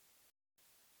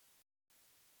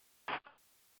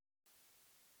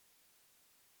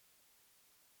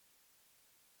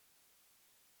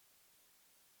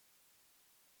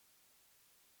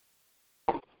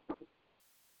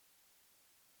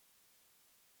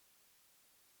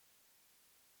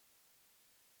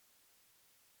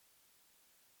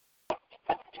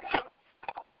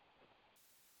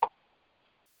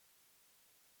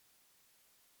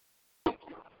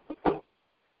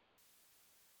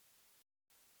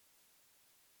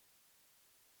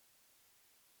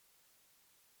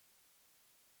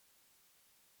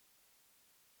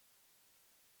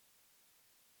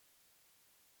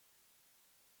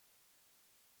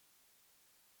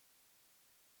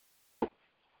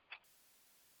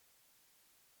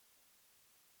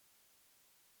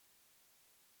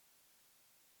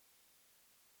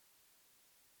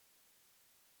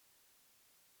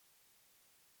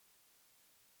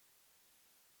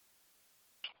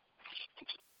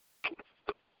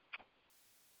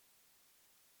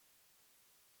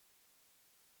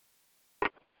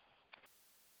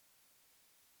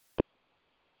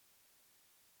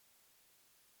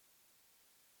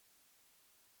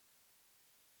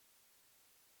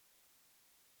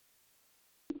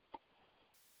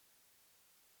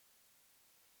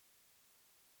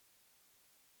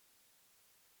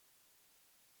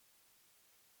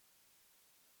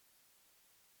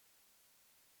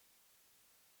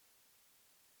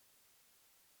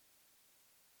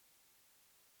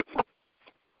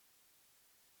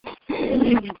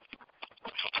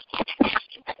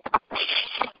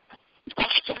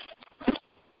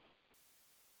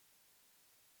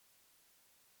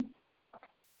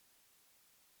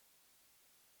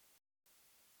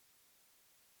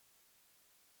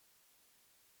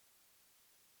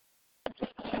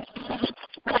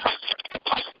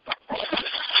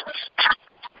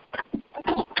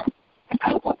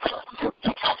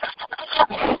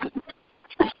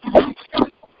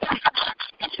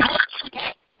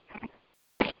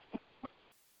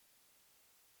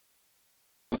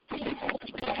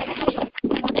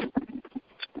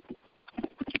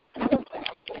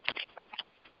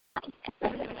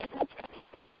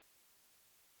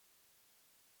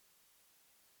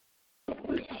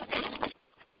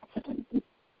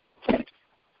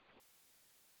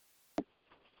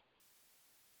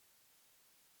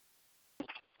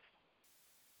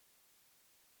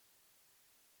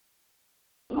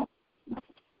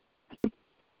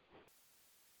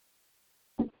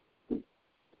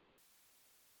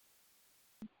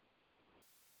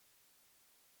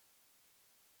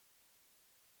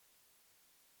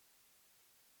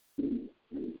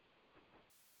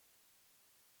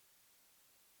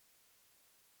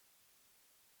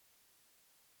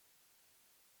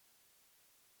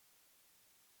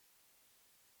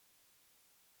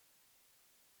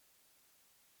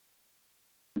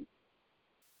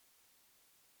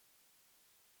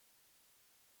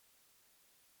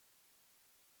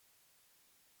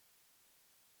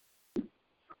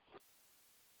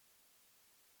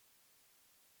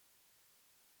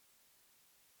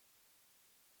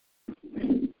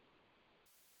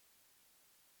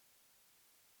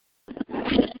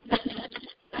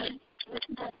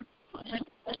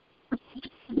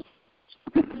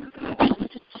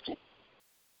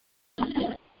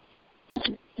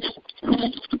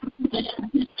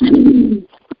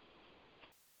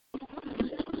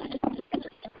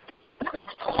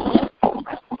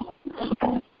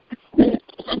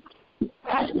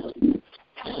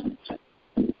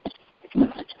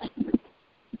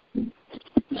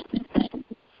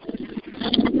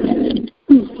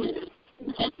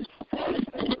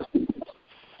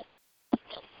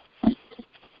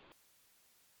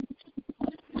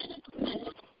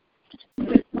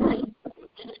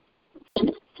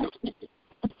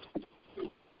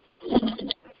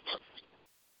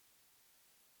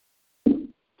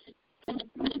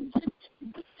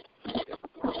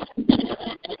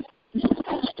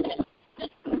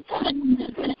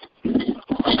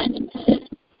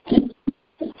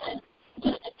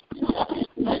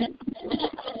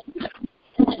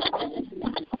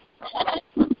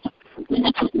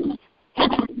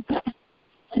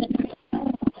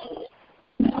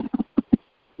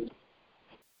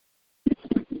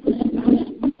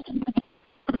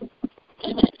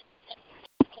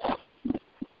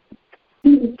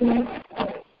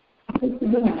 What you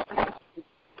doing?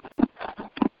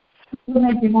 What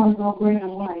makes you want to go green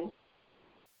and white?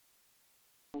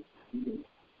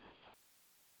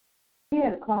 He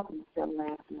had a coffee still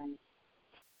last night.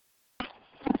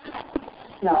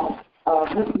 No,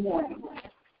 this morning.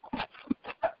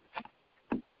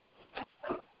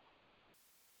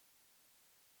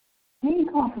 He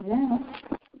ain't coffee now.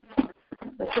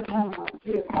 But just hang on,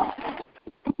 here's coffee.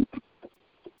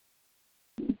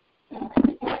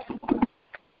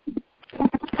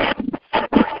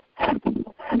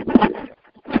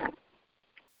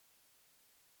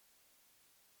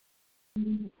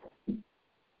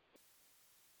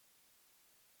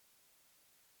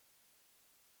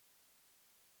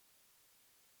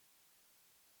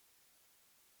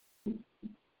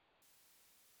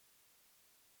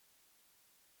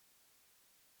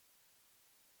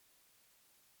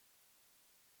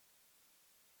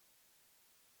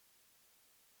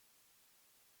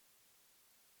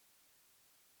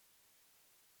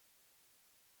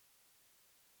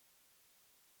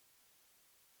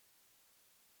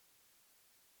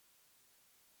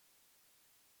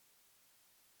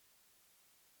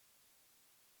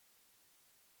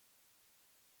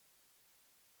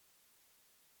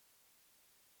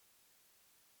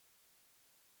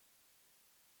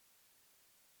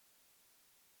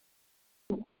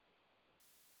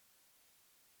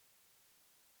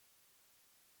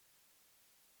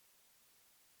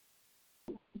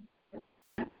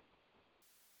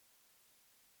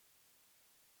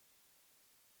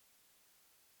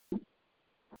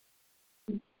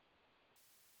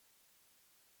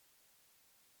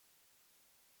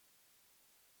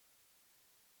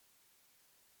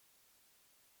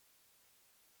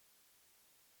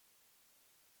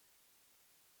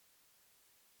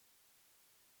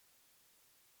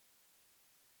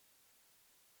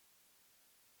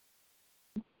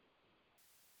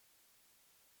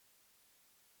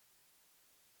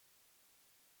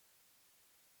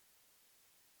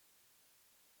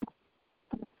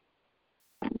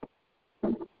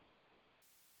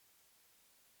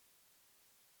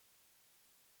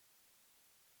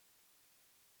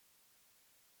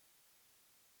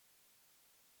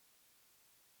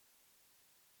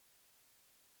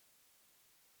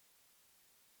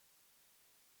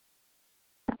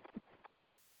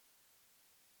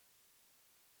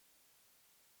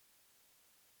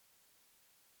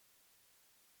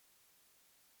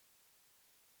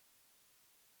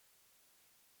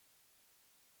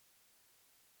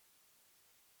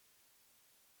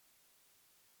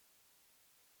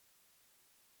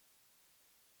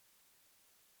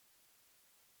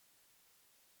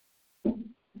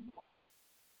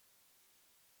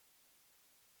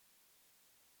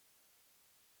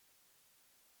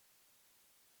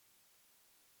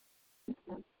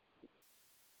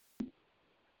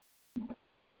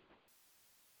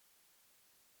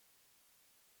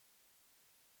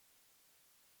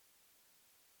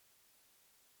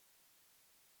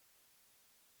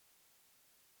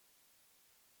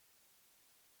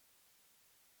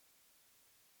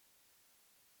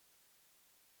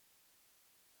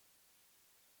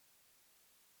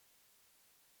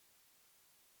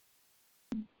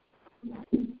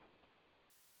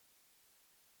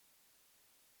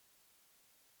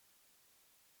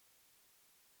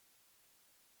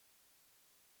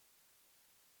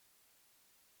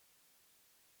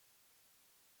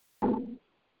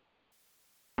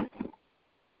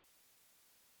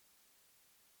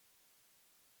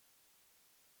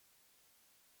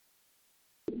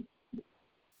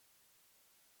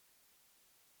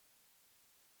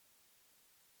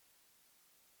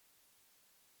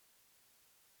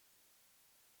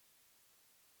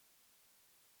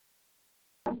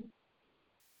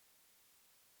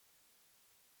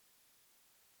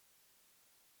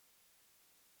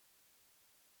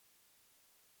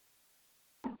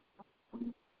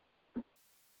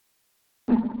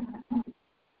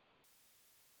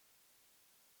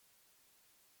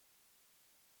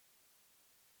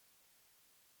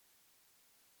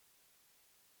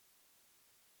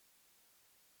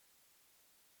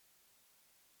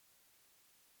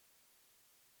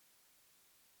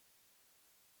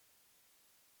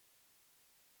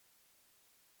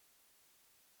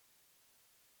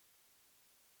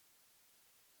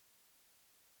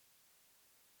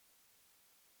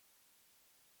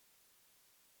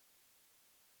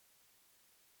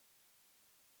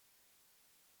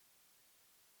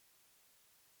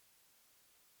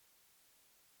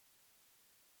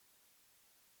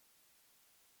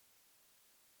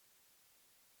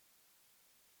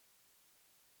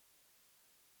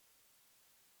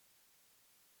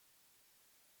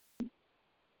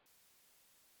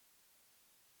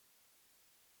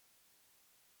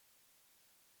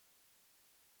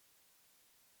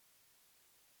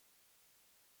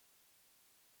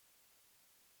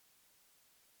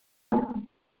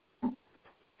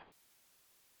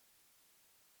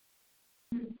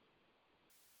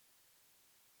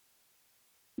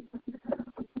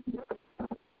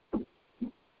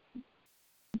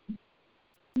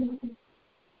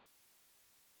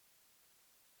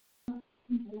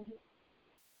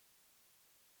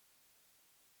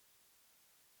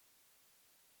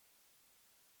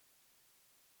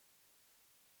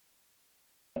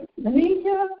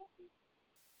 Nisha.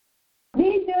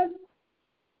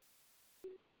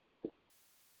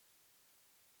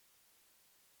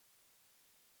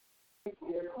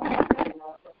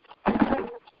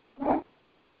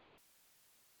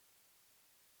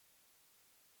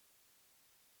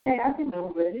 Hey, I can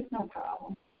move it. It's no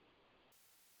problem.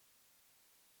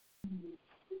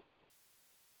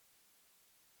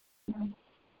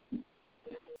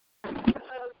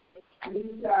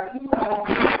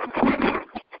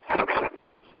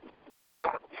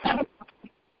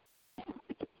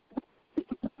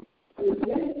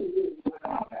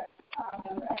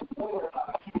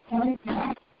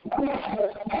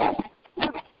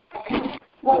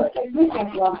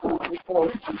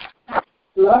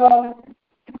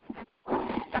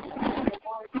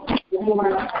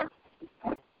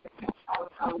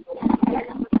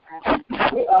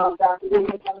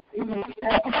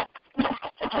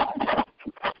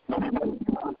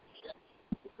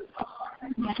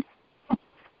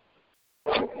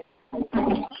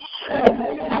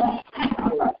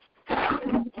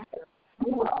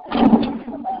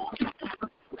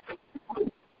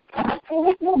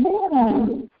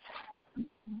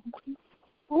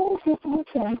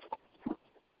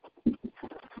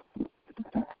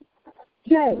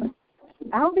 Jay,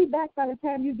 I'll be back by the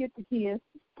time you get the kids.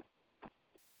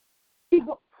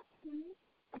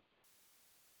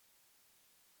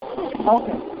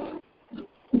 Okay.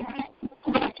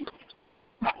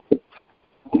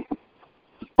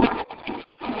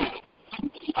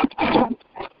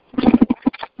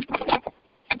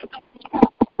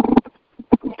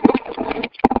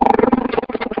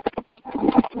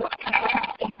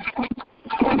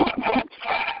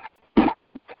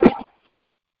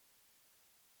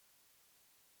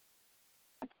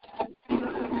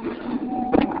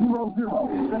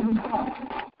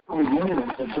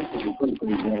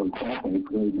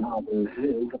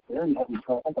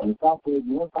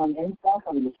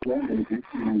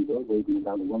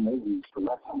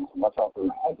 Watch out for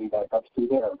heavy backups through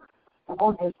there. The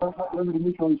board has stuff like Liberty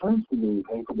Mutual Insurance for you to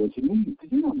pay for what you need.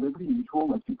 Did you know Liberty Mutual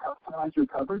lets you customize your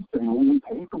coverage so you only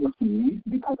pay for what you need?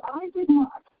 Because I did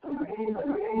not.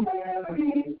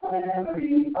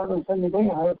 On Sunday day,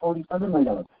 I had 47, I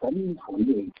got a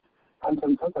 728. I'm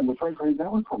Tim Cook, I'm the Trade Trade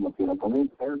Network from the Philadelphia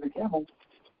Bears the Camel.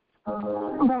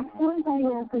 Vaccine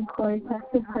diagnosis course,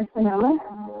 Texas Carcinoma,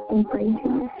 and brain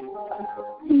tumor.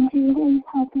 CG is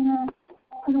helping us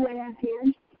for the way out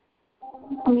here.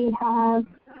 We have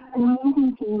an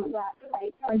amazing team that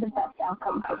fights for the best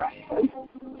outcome for wrestlers.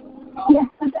 Yes,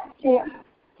 the best, yeah.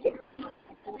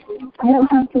 I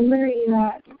don't have to worry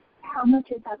that how much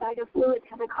is that bag of fluid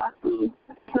going to cost me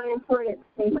to import it to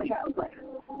save my child's life.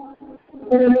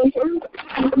 Innovation,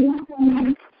 we have to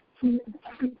do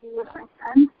everything with my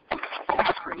son.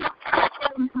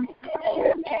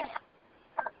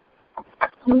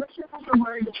 I'm not sure if the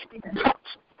word is bigger.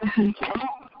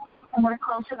 And we're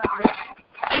close to the heart.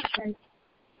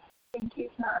 Thank you,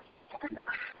 sir.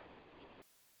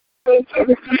 Thank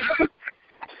you.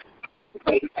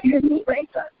 Thank you, meet right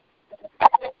up.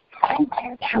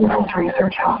 Children's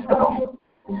Research Hospital.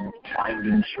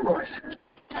 Finding source.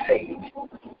 Sage.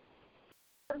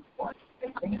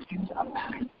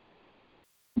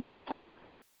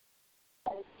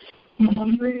 In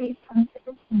January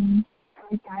 2017, I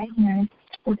was diagnosed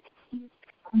with acute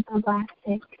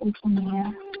lymphoblastic leukemia.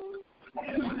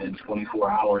 And within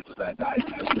 24 hours of that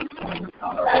diagnosis,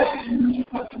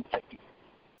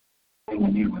 they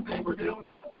knew what they were doing.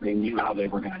 They knew how they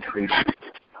were going to treat it.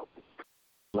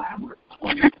 Elaborate.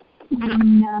 They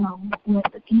know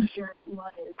what the future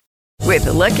was. With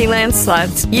the Lucky Land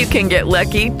Slots, you can get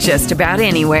lucky just about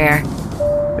anywhere.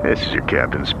 This is your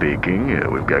captain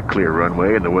speaking. We've got clear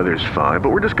runway and the weather's fine, but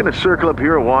we're just going to circle up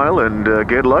here a while and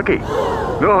get lucky.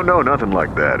 No, nothing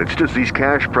like that. It's just these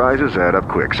cash prizes add up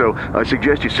quick. So I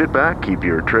suggest you sit back, keep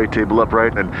your tray table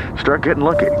upright, and start getting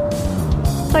lucky.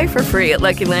 Play for free at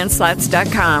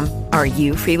LuckyLandSlots.com. Are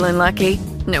you feeling lucky?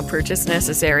 No purchase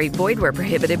necessary. Void where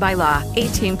prohibited by law.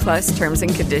 18+ terms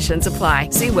and conditions apply.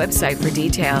 See website for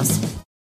details.